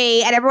fun of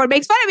me and everyone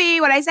makes fun of me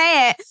when I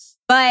say it.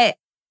 But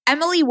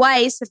Emily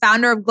Weiss, the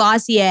founder of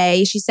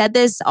Glossier, she said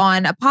this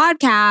on a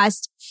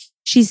podcast.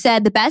 She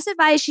said the best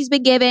advice she's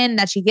been given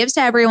that she gives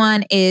to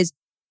everyone is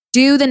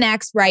do the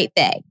next right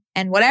thing.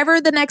 And whatever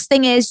the next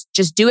thing is,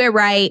 just do it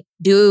right.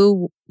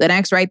 Do the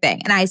next right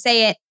thing. And I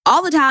say it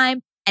all the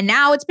time. And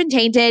now it's been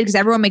tainted because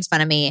everyone makes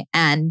fun of me.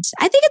 And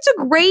I think it's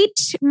a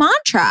great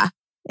mantra.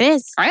 It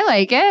is. I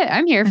like it.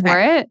 I'm here for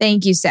it.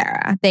 Thank you,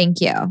 Sarah. Thank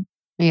you.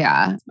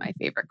 Yeah, it's my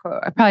favorite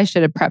quote. I probably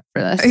should have prepped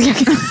for this.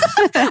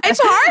 It's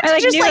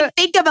hard to just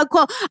think of a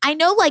quote. I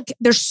know like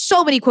there's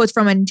so many quotes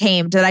from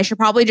Untamed that I should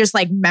probably just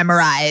like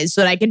memorize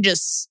so that I can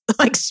just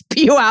like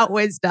spew out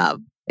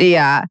wisdom.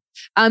 Yeah.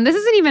 This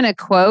isn't even a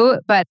quote,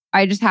 but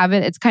I just have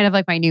it. It's kind of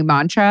like my new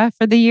mantra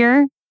for the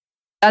year.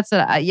 That's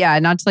not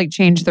to like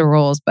change the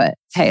rules, but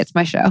hey, it's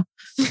my show.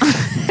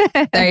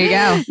 There you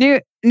go.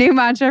 New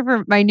mantra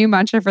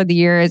for the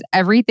year is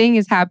everything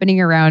is happening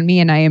around me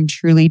and I am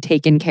truly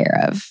taken care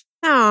of.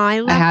 Oh, I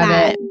love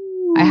that.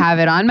 I have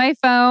it on my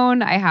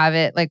phone. I have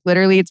it like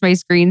literally it's my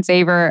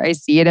screensaver. I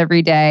see it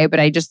every day, but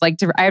I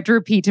have to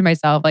repeat to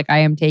myself, like I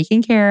am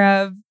taken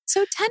care of.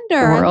 So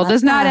tender. The world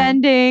is not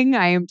ending.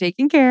 I am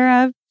taken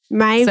care of.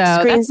 My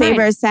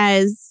screensaver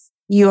says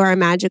you are a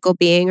magical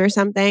being or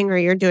something, or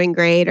you're doing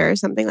great or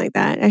something like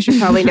that. I should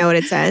probably know what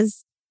it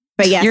says.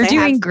 But yes, you're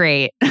doing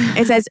great.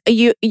 It says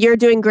you're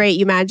doing great,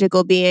 you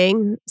magical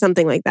being,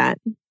 something like that.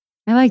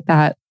 I like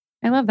that.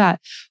 I love that.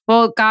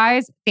 Well,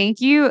 guys,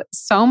 thank you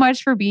so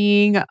much for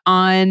being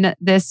on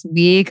this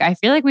week. I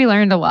feel like we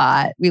learned a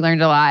lot.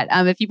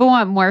 If people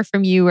want more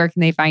from you, where can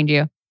they find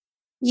you?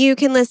 You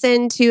can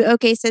listen to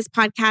OK Sis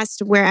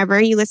podcast wherever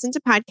you listen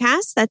to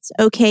podcasts. That's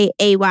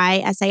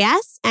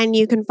OKAYSAS. And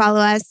you can follow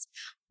us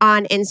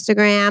on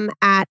Instagram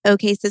at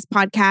OK Sis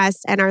podcast.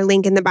 And our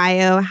link in the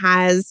bio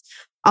has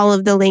all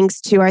of the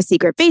links to our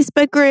secret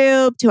Facebook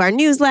group, to our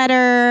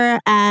newsletter,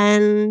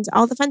 and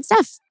all the fun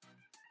stuff.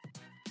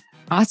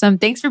 Awesome.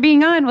 Thanks for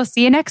being on. We'll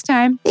see you next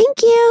time.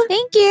 Thank you.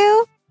 Thank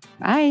you.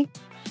 Bye.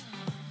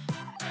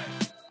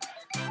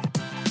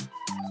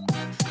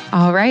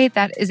 All right,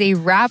 that is a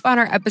wrap on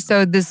our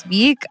episode this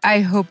week.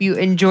 I hope you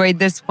enjoyed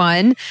this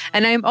one.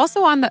 And I'm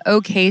also on the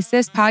OK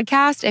Sis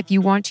podcast if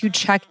you want to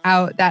check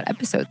out that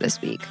episode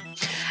this week.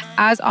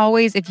 As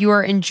always, if you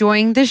are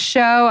enjoying this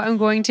show, I'm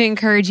going to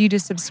encourage you to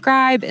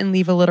subscribe and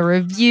leave a little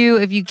review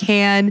if you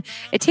can.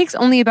 It takes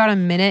only about a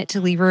minute to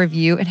leave a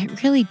review, and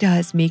it really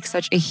does make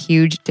such a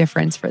huge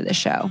difference for the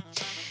show.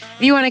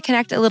 If you want to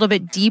connect a little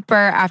bit deeper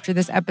after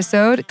this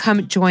episode,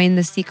 come join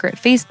the secret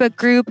Facebook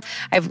group.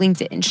 I've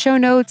linked it in show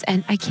notes,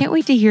 and I can't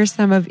wait to hear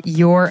some of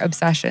your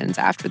obsessions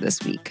after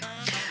this week.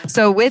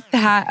 So with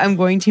that, I'm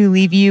going to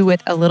leave you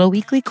with a little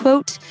weekly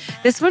quote.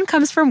 This one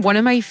comes from one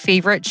of my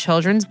favorite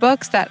children's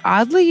books that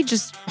oddly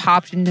just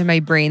popped into my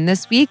brain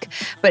this week,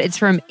 but it's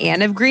from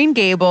Anne of Green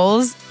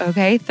Gables.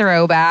 Okay,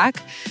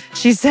 throwback.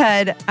 She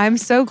said, "I'm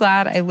so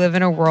glad I live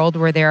in a world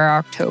where there are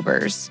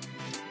Octobers."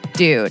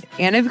 Dude,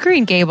 Anne of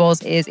Green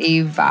Gables is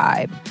a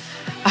vibe.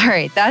 All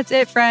right, that's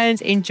it, friends.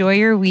 Enjoy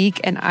your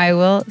week, and I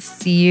will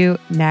see you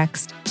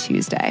next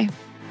Tuesday.